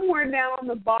know, somewhere down on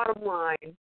the bottom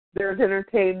line, there's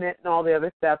entertainment and all the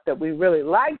other stuff that we really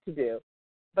like to do.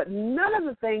 But none of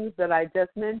the things that I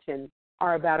just mentioned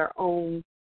are about our own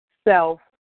self-efficacy.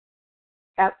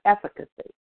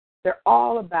 They're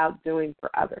all about doing for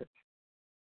others.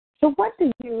 So what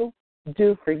do you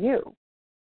do for you?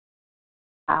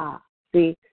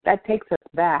 See, that takes us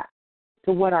back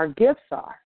to what our gifts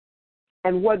are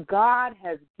and what God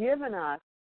has given us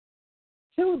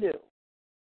to do,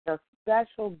 the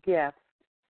special gift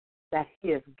that He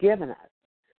has given us.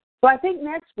 So I think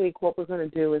next week what we're going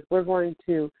to do is we're going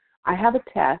to I have a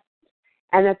test,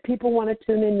 and if people want to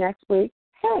tune in next week,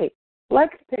 hey,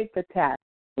 let's take the test.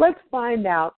 Let's find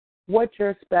out what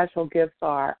your special gifts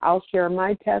are. I'll share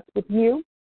my test with you.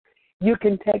 You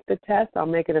can take the test. I'll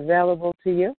make it available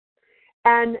to you.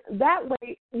 And that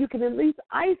way you can at least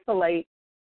isolate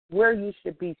where you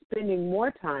should be spending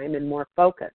more time and more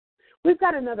focus. We've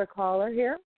got another caller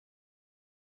here.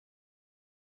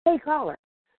 Hey, caller,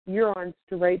 you're on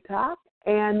Straight Talk,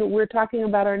 and we're talking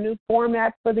about our new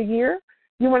format for the year.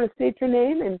 You want to state your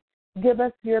name and give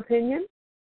us your opinion?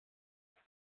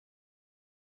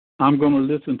 I'm going to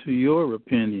listen to your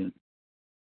opinion.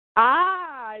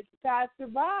 It's Pastor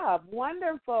Bob.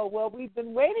 Wonderful. Well, we've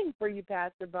been waiting for you,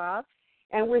 Pastor Bob,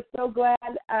 and we're so glad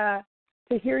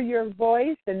to hear your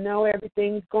voice and know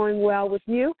everything's going well with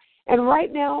you. And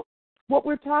right now, what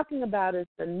we're talking about is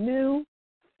the new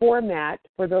format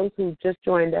for those who just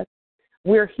joined us.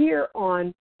 We're here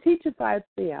on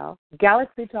T25CL,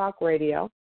 Galaxy Talk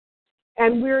Radio,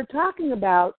 and we're talking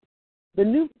about the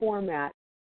new format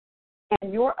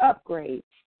and your upgrades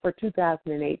for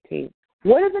 2018.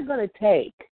 What is it going to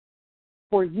take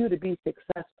for you to be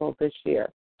successful this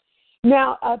year?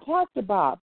 Now, Pastor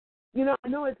Bob, I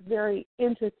know it's very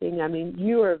interesting. I mean,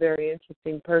 you are a very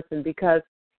interesting person because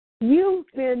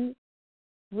you've been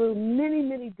through many,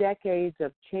 many decades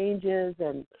of changes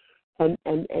and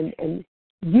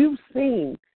you've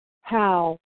seen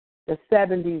how the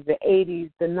 70s, the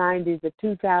 80s, the 90s, the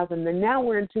 2000s, and now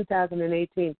we're in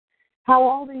 2018, how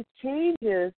all these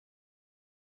changes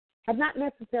have not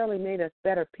necessarily made us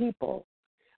better people,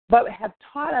 but have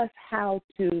taught us how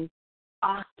to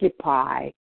occupy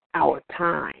our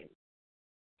time.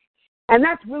 And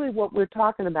that's really what we're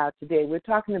talking about today. We're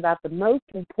talking about the most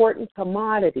important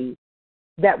commodity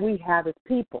that we have as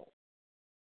people.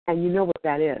 And you know what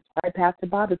that is, right, Pastor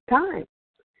Bob? It's time.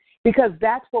 Because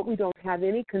that's what we don't have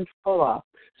any control of.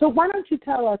 So why don't you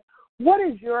tell us, what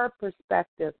is your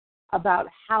perspective about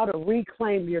how to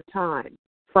reclaim your time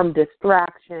from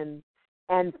distraction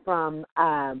and from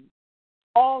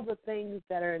all the things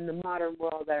that are in the modern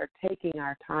world that are taking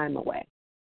our time away?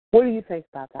 What do you think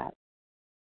about that?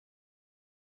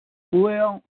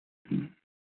 Well,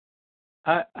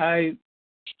 I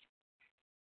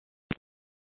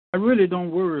really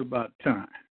don't worry about time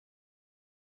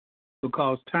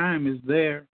because time is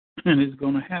there and it's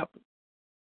going to happen.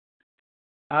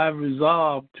 I've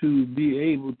resolved to be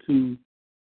able to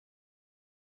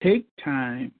take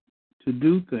time to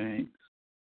do things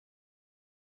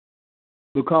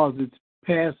because it's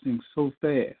passing so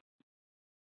fast.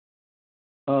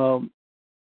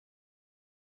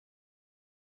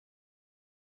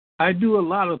 I do a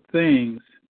lot of things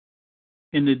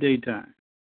in the daytime,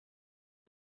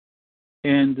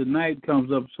 and the night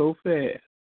comes up so fast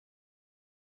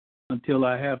until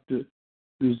I have to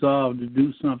resolve to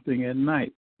do something at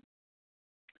night.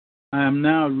 I am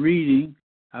now reading.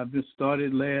 I've just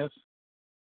started last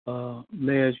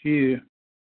year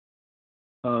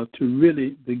to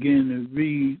really begin to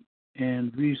read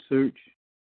and research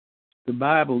the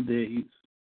Bible days.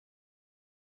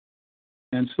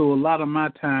 And so a lot of my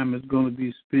time is going to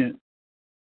be spent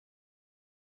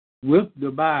with the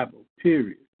Bible,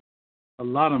 period. A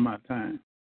lot of my time.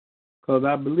 Because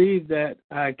I believe that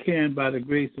I can, by the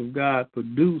grace of God,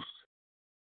 produce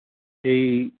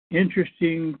an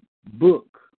interesting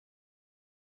book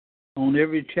on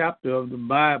every chapter of the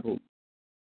Bible,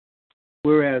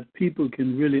 whereas people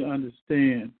can really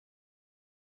understand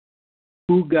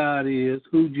who God is,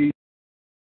 who Jesus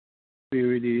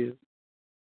Spirit is,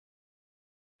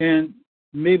 and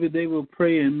maybe they will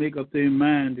pray and make up their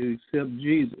mind to accept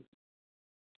Jesus.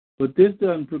 But this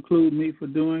doesn't preclude me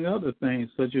from doing other things,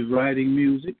 such as writing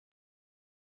music,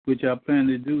 which I plan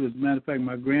to do. As a matter of fact,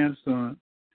 my grandson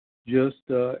just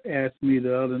asked me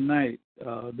the other night.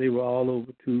 They were all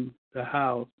over to the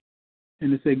house,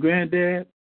 and they said, "Granddad,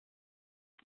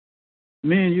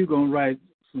 me and you going to write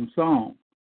some songs."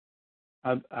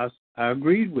 I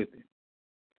agreed with him.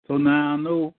 So now I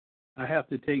know I have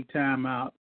to take time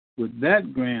out with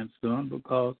that grandson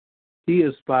because he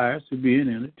aspires to be an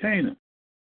entertainer.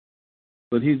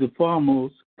 But he's a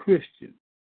foremost Christian.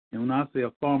 And when I say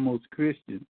a foremost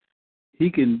Christian, he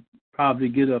can probably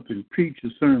get up and preach a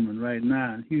sermon right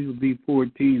now. And he will be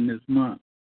 14 this month.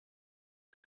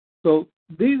 So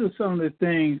these are some of the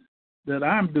things that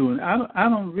I'm doing. I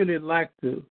don't really like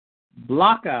to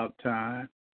block out time.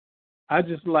 I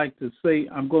just like to say,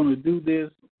 I'm going to do this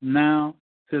now,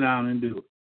 sit down and do it.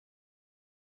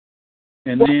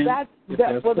 And then if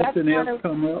there's something else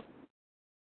come up,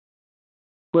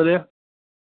 well,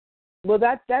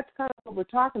 that's kind of what we're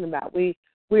talking about. We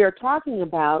are talking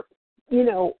about,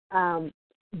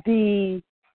 the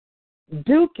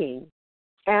duking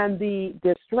and the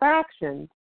distractions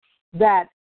that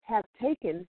have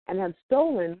taken and have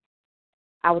stolen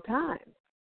our time.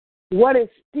 What is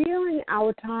stealing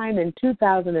our time in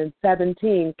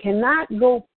 2017 cannot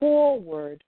go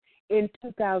forward in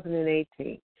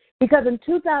 2018. Because in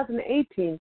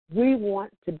 2018, we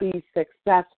want to be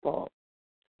successful.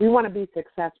 We want to be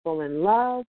successful in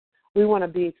love. We want to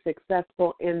be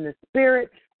successful in the spirit.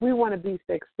 We want to be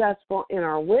successful in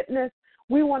our witness.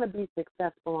 We want to be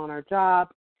successful on our job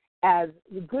as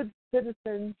good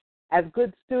citizens, as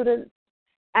good students,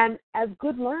 and as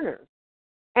good learners.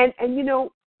 And you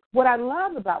know, what I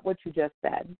love about what you just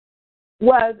said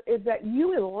is that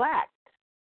you elect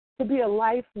to be a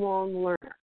lifelong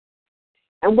learner.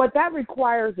 And what that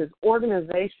requires is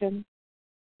organization.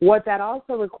 What that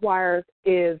also requires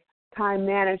is time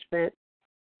management.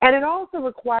 And it also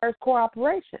requires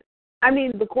cooperation. I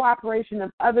mean, the cooperation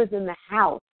of others in the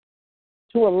house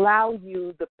to allow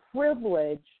you the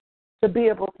privilege to be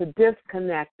able to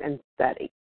disconnect and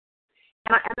study.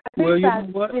 And I think well, you that,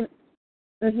 know what?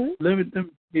 Mm-hmm. Let me tell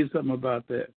you something about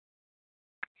that.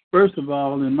 First of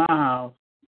all, in my house,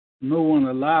 no one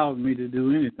allows me to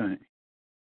do anything.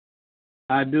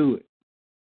 I do it.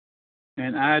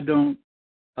 And I don't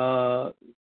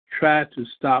try to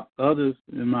stop others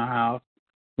in my house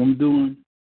from doing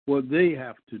what they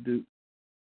have to do.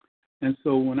 And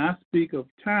so when I speak of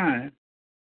time,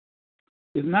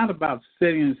 it's not about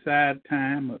setting aside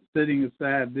time or setting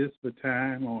aside this for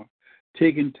time or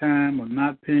taking time or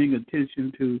not paying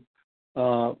attention to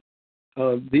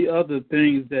the other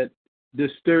things that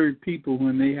disturb people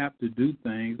when they have to do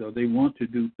things or they want to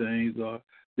do things or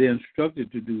they're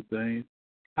instructed to do things.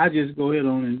 I just go ahead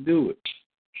on and do it.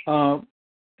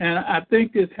 And I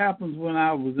think this happens when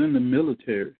I was in the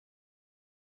military.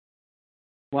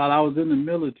 While I was in the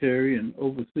military and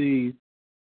overseas,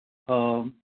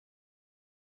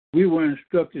 we were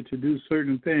instructed to do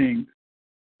certain things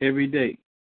every day.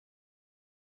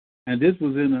 And this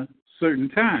was in a certain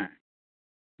time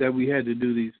that we had to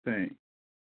do these things.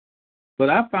 But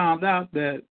I found out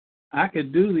that I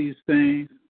could do these things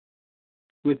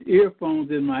with earphones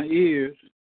in my ears,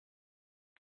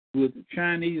 with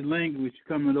Chinese language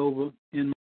coming over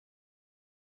in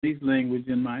Chinese language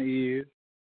in my ears,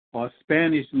 or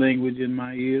Spanish language in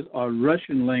my ears, or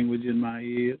Russian language in my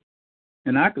ears,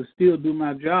 and I could still do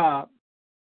my job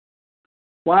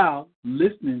while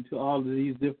listening to all of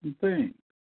these different things.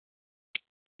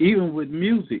 Even with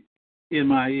music in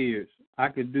my ears, I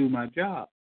could do my job.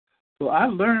 So I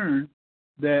learned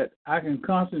that I can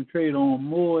concentrate on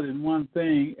more than one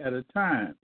thing at a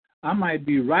time. I might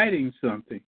be writing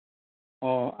something,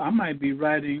 or I might be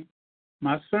writing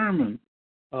my sermon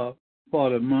for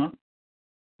the month,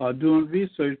 or doing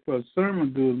research for a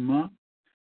sermon during the month,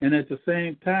 and at the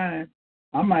same time,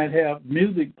 I might have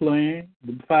music playing,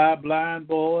 the Five Blind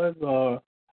Boys, or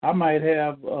I might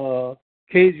have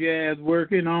K-Jazz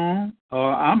working on,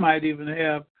 or I might even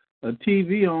have a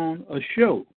TV on a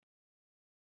show.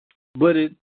 But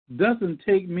it doesn't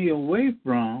take me away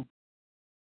from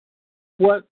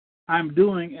what I'm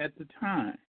doing at the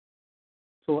time.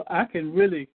 So I can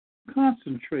really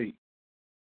concentrate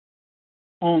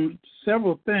on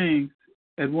several things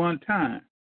at one time.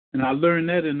 And I learned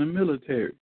that in the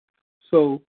military.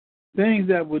 So things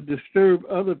that would disturb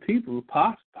other people,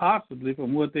 possibly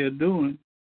from what they're doing,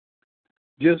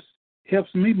 just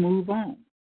helps me move on.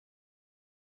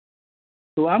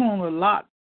 So I don't allot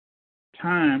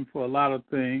time for a lot of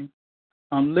things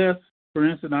unless, for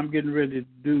instance, I'm getting ready to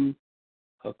do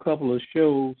a couple of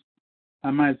shows.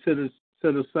 I might set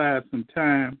aside some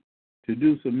time to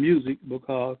do some music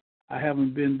because I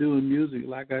haven't been doing music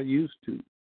like I used to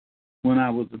when I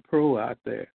was a pro out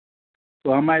there.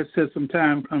 So I might set some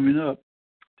time coming up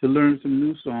to learn some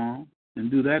new songs and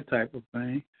do that type of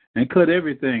thing and cut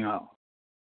everything off.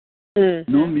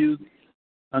 Mm-hmm. No music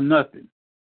or nothing.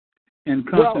 And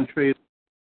concentrate on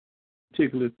a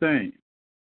particular thing.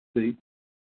 See?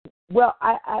 Well,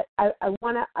 I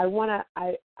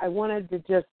wanted to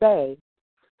just say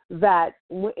that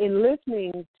in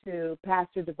listening to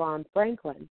Pastor Devon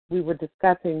Franklin, we were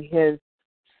discussing his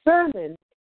sermon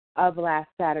of last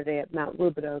Saturday at Mount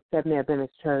Rubidoux Seventh-day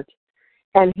Adventist Church,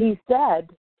 and he said,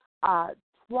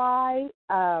 try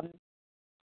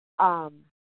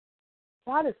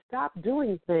to stop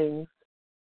doing things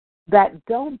that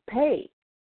don't pay.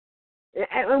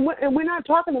 And we're not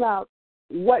talking about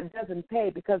what doesn't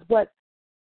pay, because what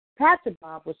Pastor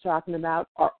Bob was talking about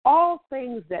are all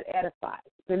things that edify,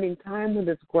 spending time with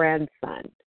his grandson,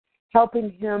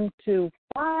 helping him to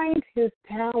find his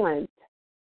talent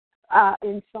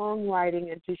in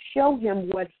songwriting and to show him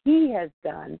what he has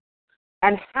done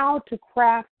and how to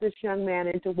craft this young man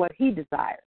into what he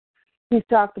desires. He's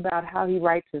talked about how he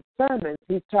writes his sermons.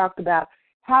 He's talked about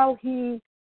how he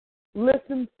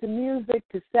listens to music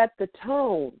to set the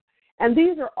tone. And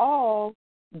these are all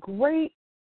great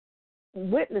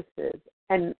witnesses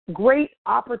and great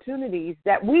opportunities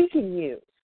that we can use.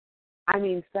 I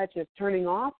mean, such as turning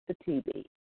off the TV,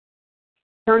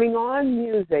 turning on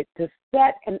music to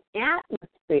set an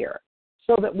atmosphere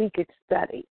so that we could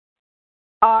study.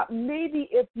 Maybe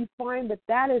if you find that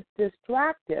that is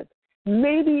distractive,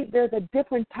 maybe there's a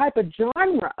different type of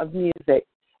genre of music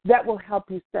that will help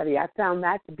you study. I found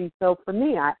that to be so for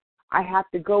me. I have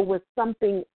to go with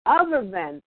something other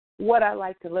than what I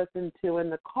like to listen to in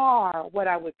the car, what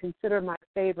I would consider my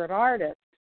favorite artist,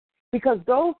 because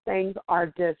those things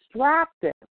are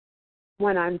distractive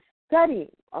when I'm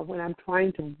studying or when I'm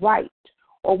trying to write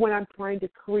or when I'm trying to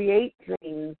create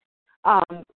things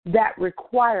that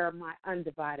require my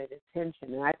undivided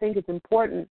attention. And I think it's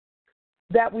important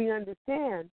that we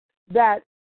understand that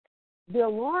the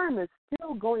alarm is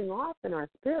still going off in our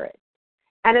spirit.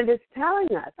 And it is telling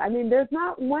us, I mean, there's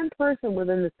not one person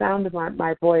within the sound of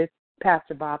my voice,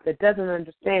 Pastor Bob, that doesn't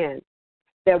understand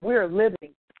that we're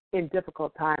living in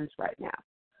difficult times right now.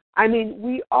 I mean,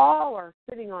 we all are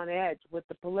sitting on edge with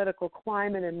the political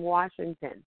climate in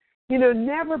Washington. You know,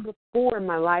 never before in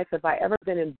my life have I ever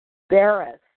been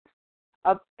embarrassed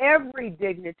of every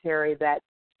dignitary that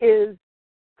is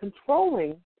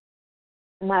controlling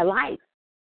my life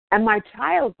and my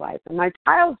child's life and my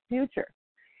child's future.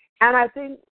 And I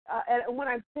think, and when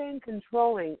I'm saying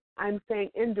controlling, I'm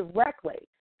saying indirectly.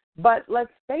 But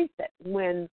let's face it,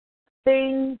 when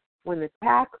the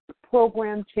tax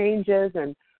program changes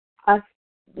and us,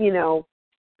 you know,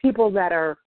 people that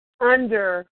are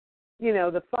under, you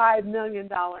know, the $5 million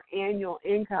annual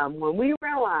income, when we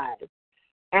realize,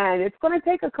 and it's going to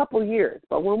take a couple years,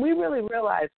 but when we really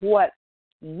realize what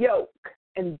yoke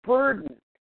and burden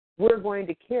we're going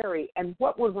to carry and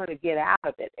what we're going to get out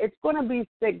of it, it's going to be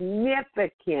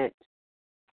significant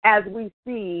as we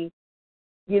see,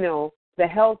 you know, the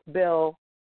health bill,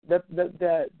 the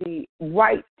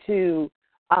right to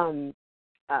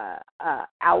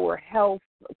our health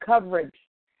coverage,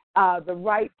 the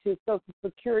right to Social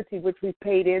Security, which we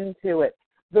paid into it,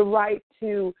 the right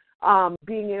to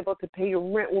being able to pay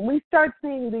your rent. When we start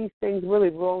seeing these things really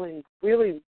rolling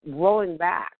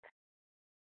back,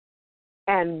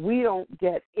 and we don't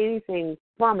get anything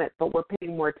from it, but we're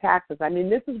paying more taxes. I mean,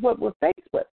 this is what we're faced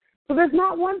with. So there's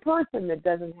not one person that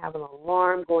doesn't have an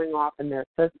alarm going off in their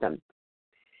system.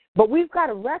 But we've got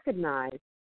to recognize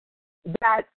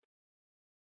that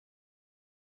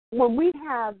when we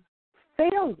have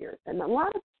failures, and a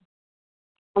lot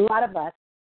of us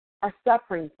are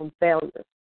suffering from failures.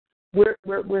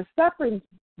 We're suffering.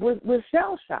 We're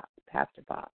shell shocked, Pastor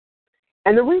Bob.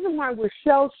 And the reason why we're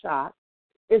shell shocked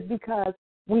is because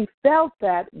we felt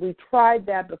that, we tried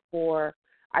that before.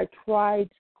 I tried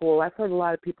school. I've heard a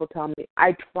lot of people tell me,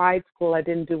 I tried school, I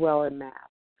didn't do well in math.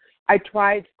 I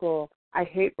tried school, I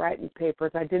hate writing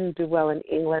papers, I didn't do well in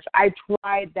English. I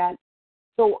tried that.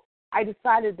 So I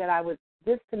decided that I would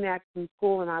disconnect from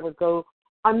school and I would go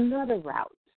another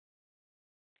route.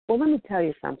 Well, let me tell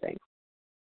you something.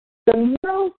 The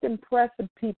most impressive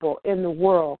people in the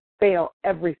world fail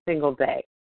every single day.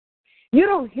 You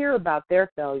don't hear about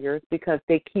their failures because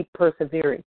they keep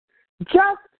persevering.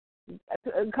 Just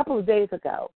a couple of days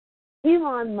ago,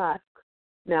 Elon Musk,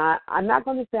 now I'm not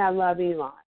going to say I love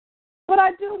Elon, but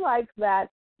I do like that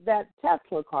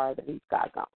Tesla car that he's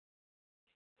got going.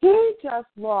 He just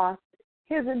lost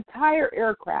his entire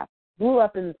aircraft, blew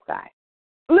up in the sky.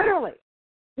 Literally.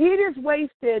 He just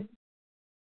wasted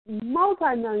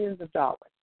multi-millions of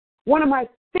dollars. One of my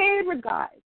favorite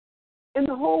guys in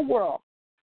the whole world,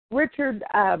 Sir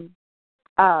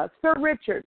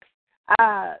Richard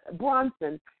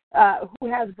Branson,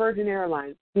 who has Virgin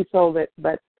Airlines. He sold it,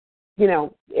 but, you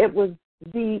know, it was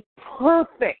the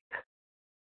perfect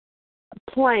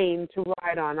plane to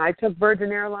ride on. I took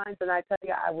Virgin Airlines, and I tell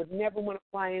you, I would never want to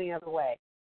fly any other way.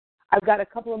 I've got a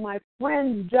couple of my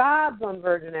friends' jobs on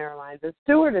Virgin Airlines as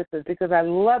stewardesses because I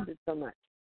loved it so much.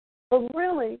 But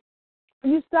really,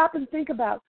 when you stop and think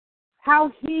about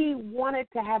how he wanted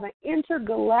to have an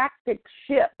intergalactic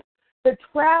ship that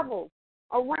travels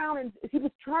around, and he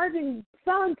was selling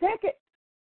tickets,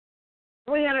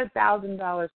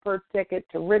 $300,000 per ticket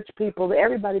to rich people.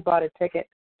 Everybody bought a ticket.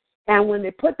 And when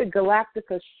they put the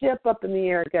Galactica ship up in the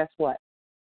air, guess what?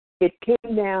 It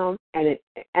came down, and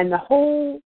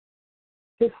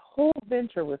his whole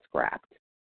venture was scrapped.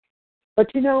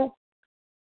 But you know,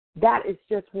 that is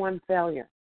just one failure.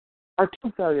 or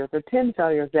 2 failures or 10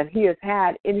 failures that he has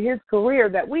had in his career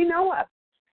that we know of,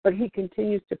 but he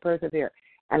continues to persevere.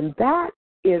 And that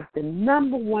is the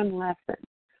number one lesson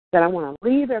that I want to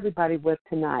leave everybody with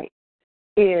tonight,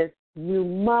 is you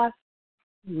must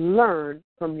learn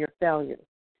from your failures.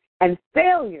 And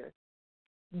failures,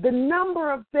 the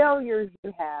number of failures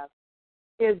you have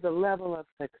is the level of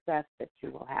success that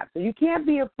you will have. So you can't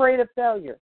be afraid of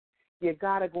failure. You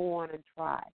got to go on and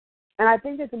try. And I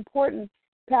think it's important,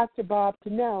 Pastor Bob, to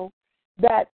know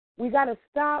that we got to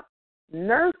stop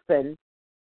nursing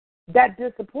that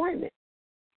disappointment.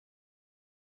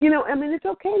 It's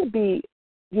okay to be,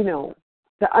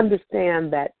 to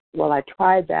understand that, well, I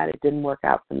tried that, it didn't work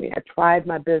out for me. I tried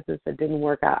my business, it didn't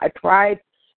work out. I tried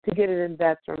to get an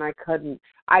investor and I couldn't.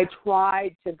 I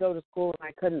tried to go to school and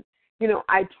I couldn't.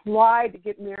 I tried to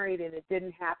get married and it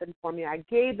didn't happen for me. I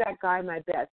gave that guy my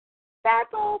best. That's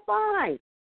all fine.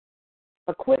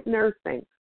 But quit nursing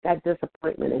that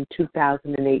disappointment in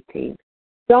 2018.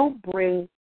 Don't bring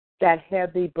that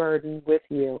heavy burden with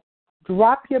you.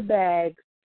 Drop your bags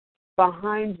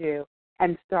behind you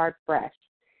and start fresh.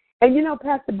 And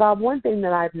Pastor Bob, one thing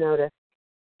that I've noticed,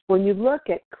 when you look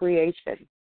at creation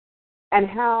and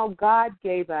how God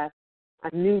gave us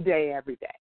a new day every day.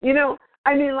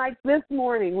 Like this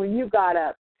morning when you got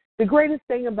up, the greatest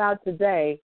thing about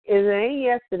today is it ain't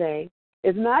yesterday,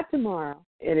 it's not tomorrow,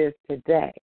 it is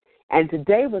today. And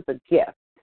today was a gift.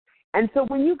 And so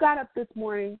when you got up this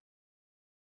morning,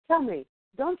 tell me,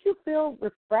 don't you feel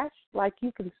refreshed, like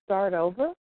you can start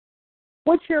over?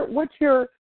 What's your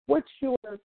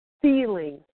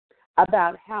feeling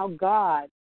about how God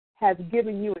has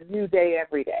given you a new day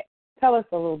every day? Tell us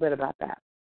a little bit about that.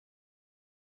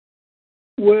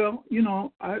 Well,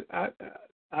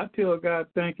 I tell God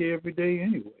thank you every day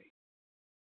anyway.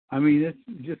 It's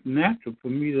just natural for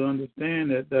me to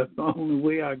understand that that's the only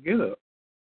way I get up,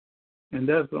 and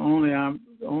that's the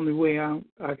only way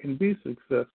I can be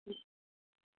successful.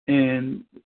 And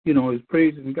is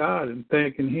praising God and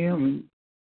thanking Him, and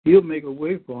He'll make a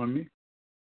way for me.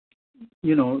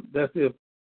 That's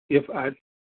if I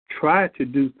try to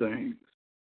do things.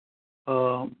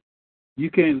 You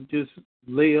can't just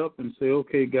lay up and say,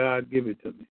 okay, God, give it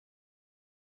to me.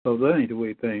 So that ain't the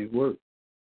way things work.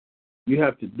 You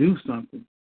have to do something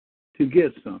to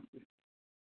get something.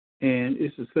 And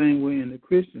it's the same way in the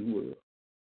Christian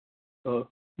world.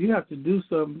 You have to do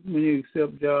something when you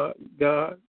accept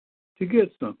God to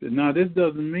get something. Now, this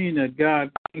doesn't mean that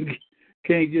God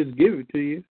can't just give it to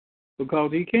you,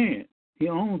 because He can. He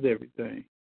owns everything.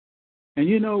 And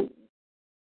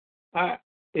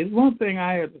it's one thing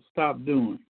I had to stop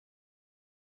doing.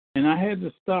 And I had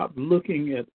to stop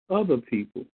looking at other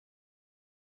people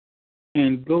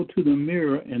and go to the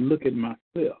mirror and look at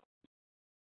myself.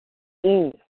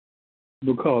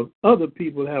 Because other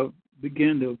people have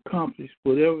begun to accomplish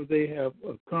whatever they have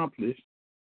accomplished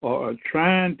or are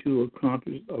trying to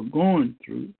accomplish or going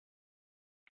through.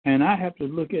 And I have to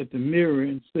look at the mirror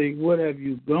and say, what have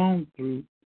you gone through?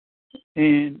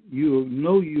 And you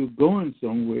know you're going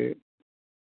somewhere.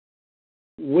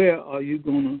 Where are you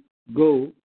going to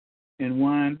go and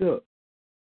wind up?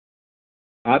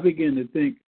 I begin to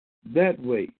think that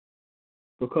way,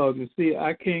 because, you see,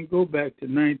 I can't go back to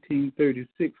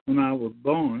 1936 when I was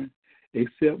born,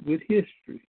 except with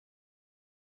history.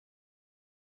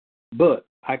 But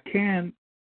I can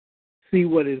see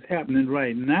what is happening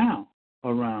right now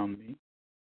around me.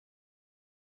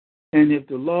 And if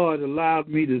the Lord allowed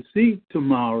me to see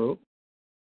tomorrow,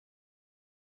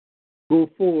 go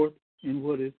forth in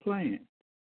what is planned.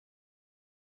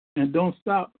 And don't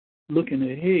stop looking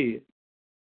ahead.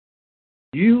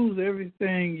 Use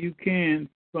everything you can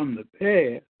from the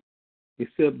past,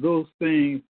 except those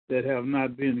things that have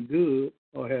not been good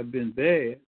or have been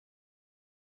bad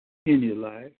in your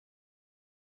life,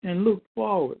 and look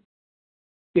forward,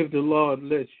 if the Lord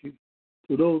lets you,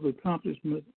 to those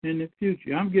accomplishments in the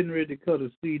future. I'm getting ready to cut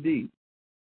a CD.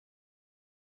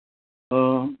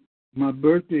 My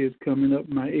birthday is coming up.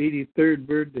 My 83rd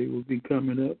birthday will be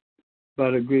coming up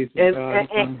by the grace of God.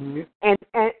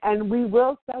 And we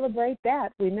will celebrate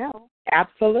that, we know.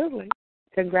 Absolutely.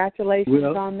 Congratulations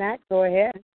on that. Go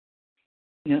ahead.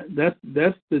 Yeah,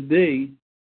 that's the day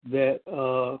that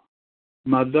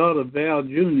my daughter Val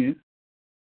Jr.,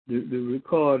 the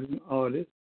recording artist,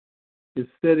 is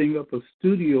setting up a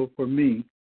studio for me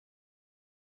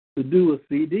to do a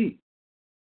CD.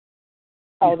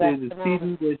 Oh, that's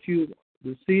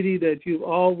the CD that you've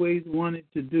always wanted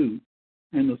to do,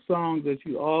 and the songs that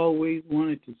you always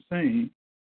wanted to sing.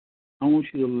 I want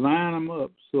you to line them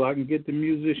up so I can get the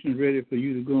musicians ready for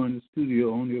you to go in the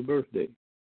studio on your birthday.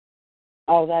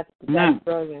 Oh, that's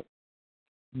brilliant.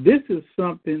 this is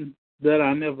something that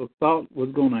I never thought was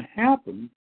going to happen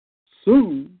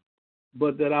soon,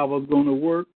 but that I was going to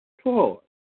work toward.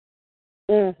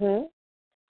 Mm-hmm.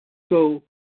 So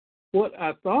what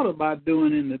I thought about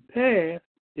doing in the past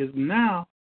is now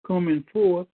coming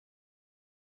forth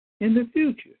in the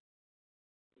future.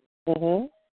 Mm-hmm.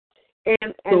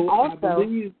 And So also,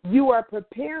 you are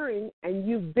preparing, and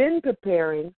you've been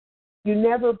preparing. You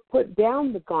never put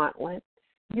down the gauntlet.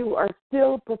 You are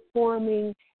still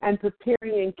performing and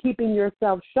preparing and keeping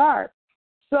yourself sharp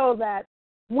so that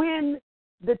when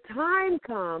the time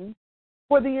comes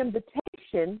for the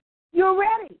invitation, you're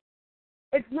ready.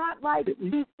 It's not like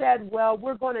you said, well,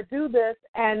 we're going to do this,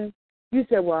 and you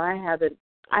said, well, I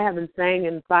haven't sang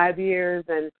in 5 years,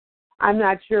 and I'm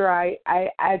not sure I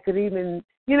could even,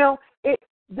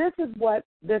 this is what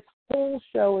this whole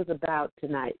show is about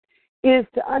tonight, is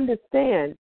to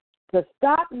understand, to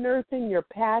stop nursing your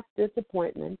past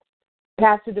disappointments.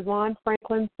 Pastor Devon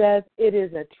Franklin says it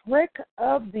is a trick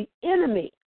of the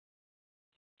enemy.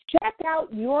 Check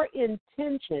out your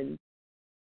intentions.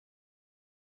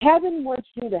 Heaven wants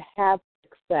you to have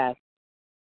success,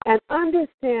 and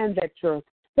understand that your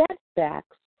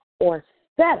setbacks or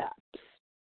setups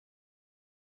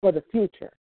for the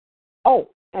future. Oh,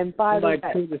 and by the way,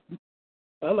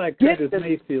 I like Curtis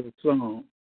Mayfield's song.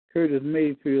 Curtis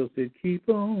Mayfield said, keep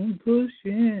on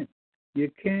pushing.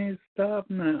 You can't stop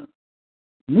now.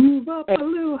 Move up a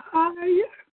little higher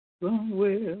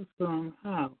somewhere,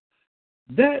 somehow.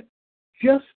 That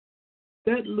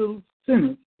little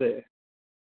sentence there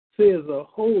says a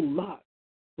whole lot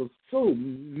for so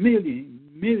millions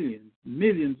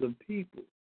of people.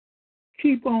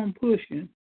 Keep on pushing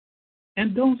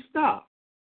and don't stop.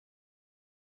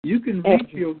 You can reach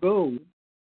your goal,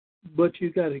 but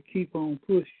you got to keep on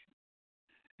pushing.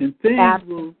 And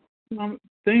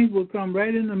things will come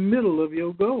right in the middle of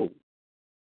your goal.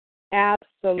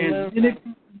 Absolutely.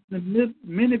 And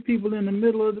many people right in the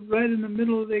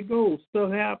middle of their goal,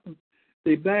 stuff happens.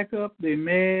 They back up, they're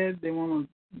mad, they want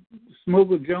to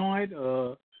smoke a joint,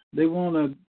 they want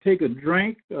to take a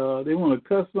drink, they want to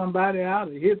cuss somebody out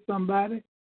or hit somebody.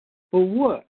 For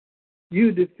what?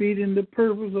 You're defeating the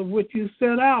purpose of what you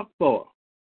set out for.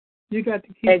 You got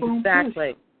to keep on pushing.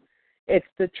 Exactly. It's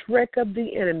the trick of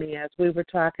the enemy, as we were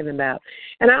talking about.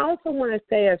 And I also want to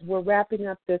say, as we're wrapping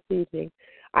up this evening,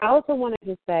 I also wanted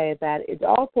to say that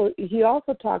he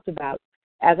also talked about,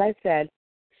 as I said,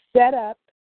 setup.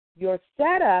 Your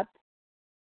setup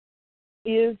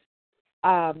is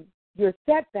your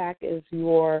setback is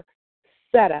your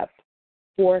setup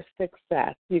for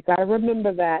success. You got to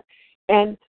remember that.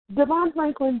 And Devon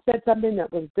Franklin said something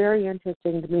that was very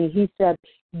interesting to me. He said,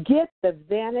 get the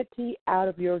vanity out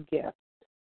of your gift.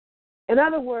 In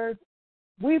other words,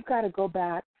 we've got to go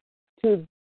back to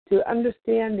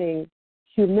understanding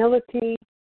humility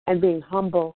and being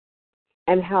humble,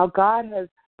 and how God has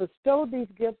bestowed these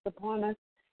gifts upon us.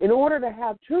 In order to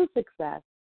have true success,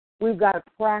 we've got to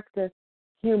practice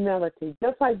humility.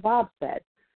 Just like Bob said,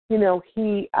 he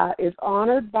is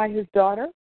honored by his daughter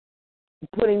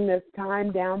putting this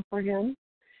time down for him.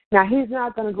 Now, he's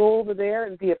not going to go over there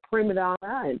and be a prima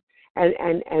donna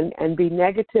and be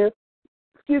negative,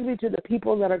 to the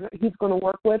people that he's going to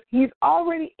work with. He's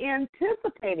already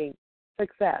anticipating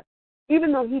success,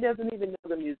 even though he doesn't even know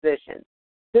the musicians.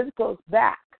 This goes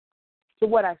back to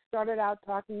what I started out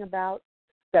talking about,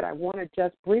 that I want to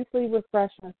just briefly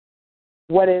refresh us.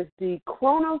 What is the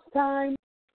Chronos time,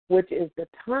 which is the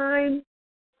time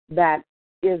that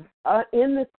is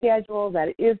in the schedule, that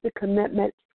is the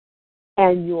commitment,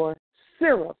 and your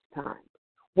Syros time,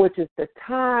 which is the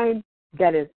time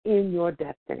that is in your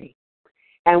destiny.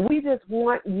 And we just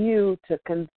want you to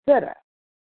consider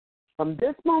from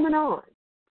this moment on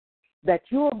that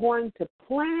you're going to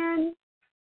plan,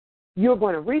 you're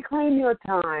going to reclaim your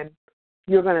time,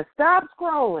 you're going to stop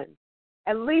scrolling,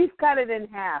 at least cut it in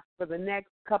half for the next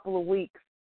couple of weeks,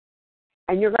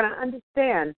 and you're going to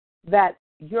understand that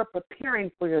you're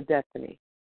preparing for your destiny.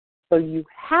 So you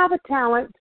have a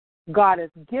talent, God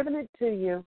has given it to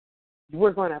you,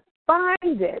 we're going to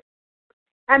find it,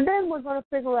 and then we're going to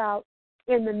figure out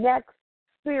in the next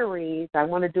series, I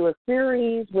want to do a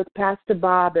series with Pastor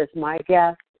Bob as my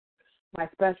guest, my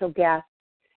special guest,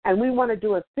 and we want to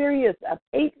do a series of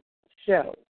 8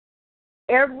 shows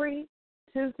every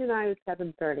Tuesday night at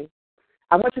 7:30.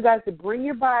 I want you guys to bring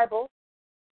your Bible,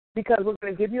 because we're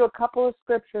going to give you a couple of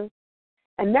scriptures.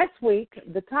 And next week,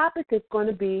 the topic is going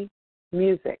to be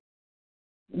music.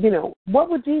 What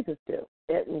would Jesus do?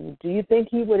 Do you think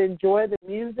he would enjoy the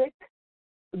music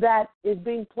that is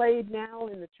being played now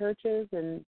in the churches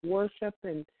and worship?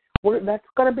 that's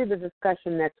going to be the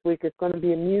discussion next week. It's going to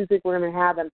be music. We're going to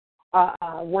have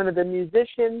one of the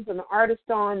musicians, an artist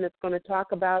on that's going to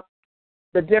talk about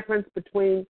the difference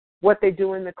between what they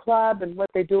do in the club and what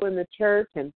they do in the church.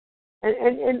 And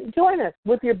join us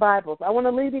with your Bibles. I want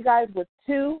to leave you guys with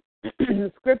two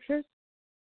scriptures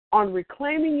on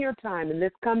reclaiming your time. And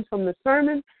this comes from the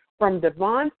sermon from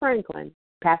Devon Franklin,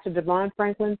 Pastor Devon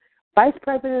Franklin, Vice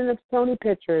President of Sony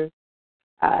Pictures,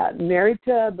 married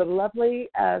to the lovely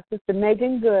Sister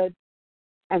Megan Good,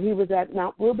 and he was at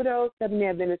Mount Rubidoux Seventh-day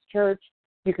Adventist Church.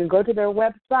 You can go to their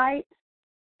website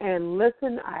and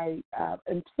listen. I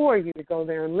implore you to go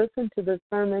there and listen to the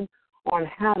sermon on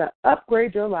how to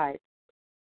upgrade your life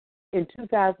in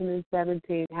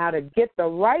 2017, how to get the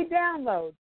right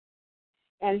downloads.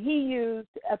 And he used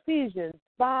Ephesians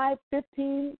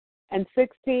 5:15 and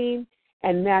 16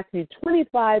 and Matthew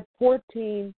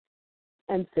 25:14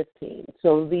 and 15.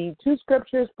 So the two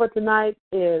scriptures for tonight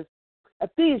is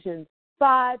Ephesians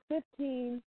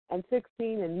 5:15 and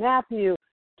 16 and Matthew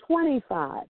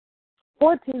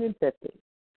 25:14 and 15.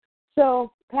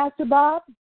 So, Pastor Bob,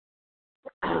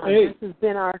 this has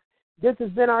been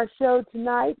our show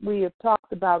tonight. We have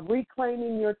talked about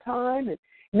reclaiming your time, and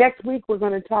next week we're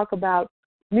going to talk about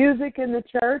music in the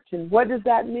church and what does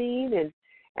that mean,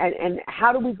 and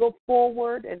how do we go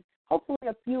forward. And hopefully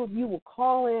a few of you will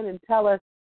call in and tell us,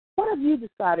 what have you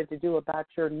decided to do about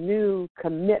your new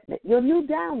commitment, your new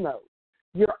download,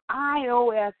 your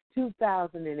iOS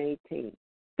 2018?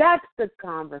 That's the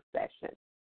conversation.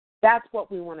 That's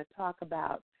what we want to talk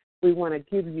about. We want to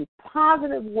give you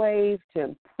positive ways to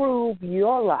improve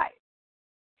your life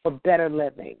for better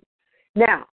living.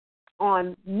 Now,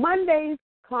 on Mondays,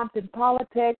 Compton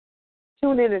Politics,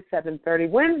 tune in at 7:30.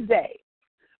 Wednesday,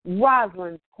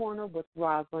 Rosalind's Corner with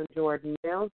Rosalind Jordan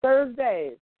Mills.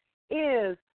 Thursdays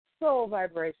is Soul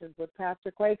Vibrations with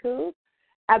Pastor Kwaku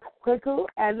at Kwaku.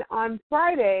 And on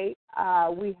Friday,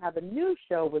 we have a new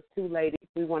show with two ladies.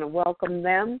 We want to welcome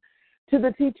them to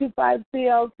the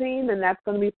T25CL team, and that's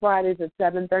going to be Fridays at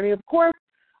 7:30. Of course,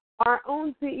 our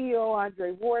own CEO,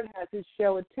 Andre Ward, has his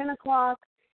show at 10 o'clock,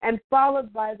 and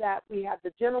followed by that, we have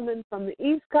the gentlemen from the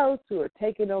East Coast who are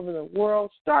taking over the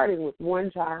world, starting with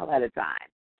one child at a time.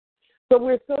 So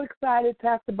we're so excited,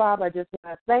 Pastor Bob. I just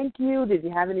want to thank you. Did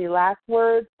you have any last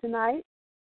words tonight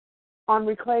on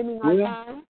reclaiming our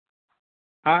time?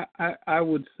 I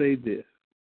would say this.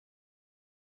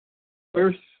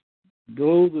 First,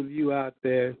 those of you out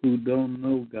there who don't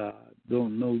know God,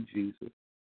 don't know Jesus,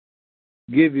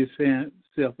 give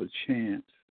yourself a chance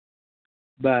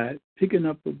by picking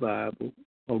up a Bible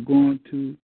or going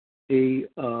to a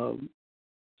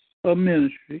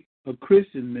ministry, a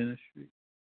Christian ministry,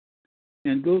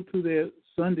 and go to their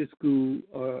Sunday school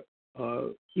or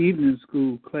evening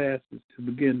school classes to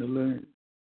begin to learn.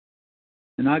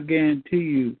 And I guarantee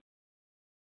you,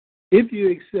 if you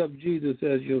accept Jesus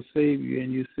as your Savior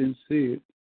and you're sincere,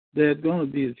 there's going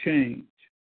to be a change.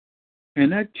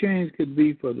 And that change could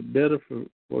be for the better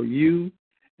for you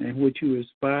and what you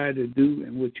aspire to do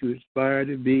and what you aspire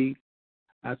to be.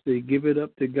 I say give it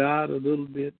up to God a little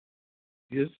bit.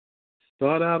 Just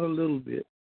start out a little bit.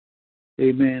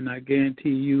 Amen. I guarantee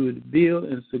you it will,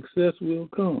 and success will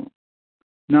come.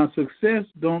 Now, success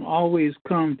don't always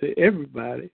come to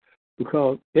everybody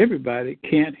because everybody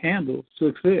can't handle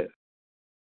success.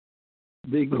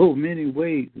 They go many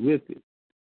ways with it.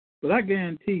 But I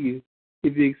guarantee you,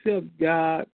 if you accept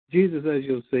God, Jesus as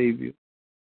your Savior,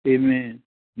 amen,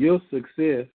 your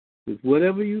success with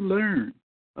whatever you learn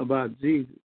about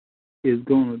Jesus is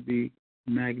going to be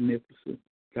magnificent.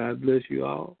 God bless you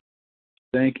all.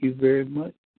 Thank you very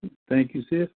much. Thank you,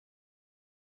 sis.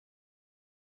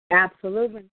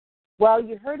 Absolutely. Well,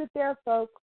 you heard it there,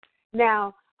 folks.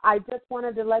 Now, I just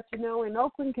wanted to let you know, in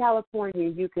Oakland, California,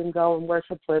 you can go and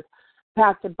worship with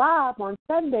Pastor Bob on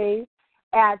Sundays.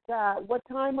 At what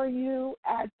time are you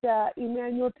at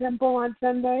Emmanuel Temple on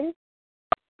Sundays?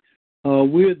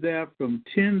 We're there from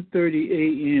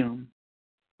 10:30 a.m.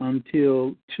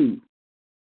 until 2.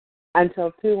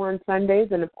 Until 2 on Sundays.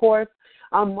 And, of course,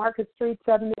 on Market Street,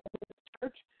 70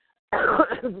 Church.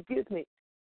 Excuse me.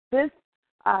 This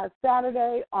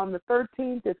Saturday on the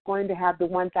 13th is going to have the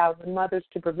 1,000 Mothers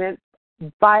to Prevent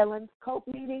Violence COPE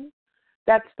meeting.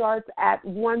 That starts at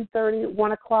 1:30,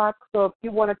 1 o'clock. So if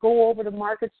you want to go over to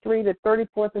Market Street at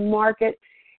 34th and Market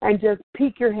and just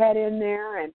peek your head in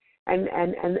there and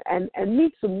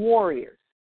meet some warriors,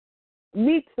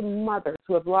 meet some mothers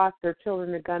who have lost their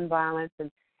children to gun violence,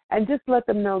 and just let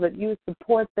them know that you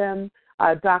support them.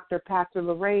 Dr. Pastor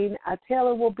Lorraine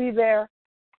Taylor will be there.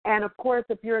 And, of course,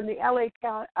 if you're in the LA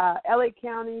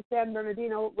County, San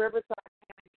Bernardino, Riverside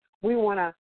County, we want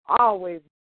to always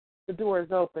the door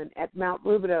is open at Mount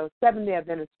Rubidoux Seventh-day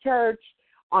Adventist Church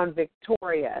on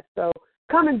Victoria. So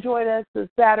come and join us this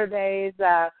Saturdays.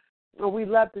 We'd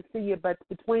love to see you, but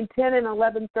between 10 and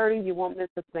 11:30, you won't miss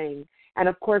a thing. And,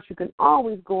 of course, you can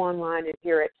always go online and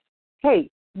hear it. Hey,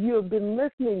 you have been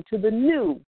listening to the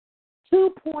new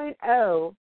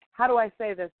 2.0, how do I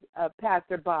say this,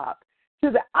 Pastor Bob,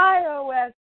 to the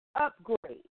iOS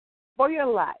upgrade for your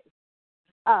life.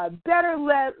 Better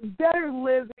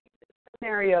living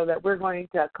scenario that we're going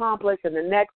to accomplish in the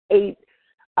next 8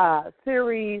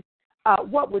 series.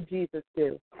 What would Jesus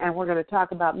do? And we're going to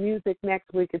talk about music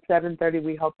next week at 7:30.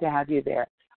 We hope to have you there.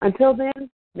 Until then,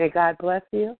 may God bless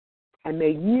you, and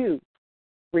may you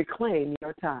reclaim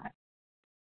your time.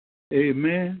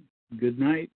 Amen. Good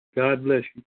night. God bless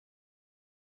you.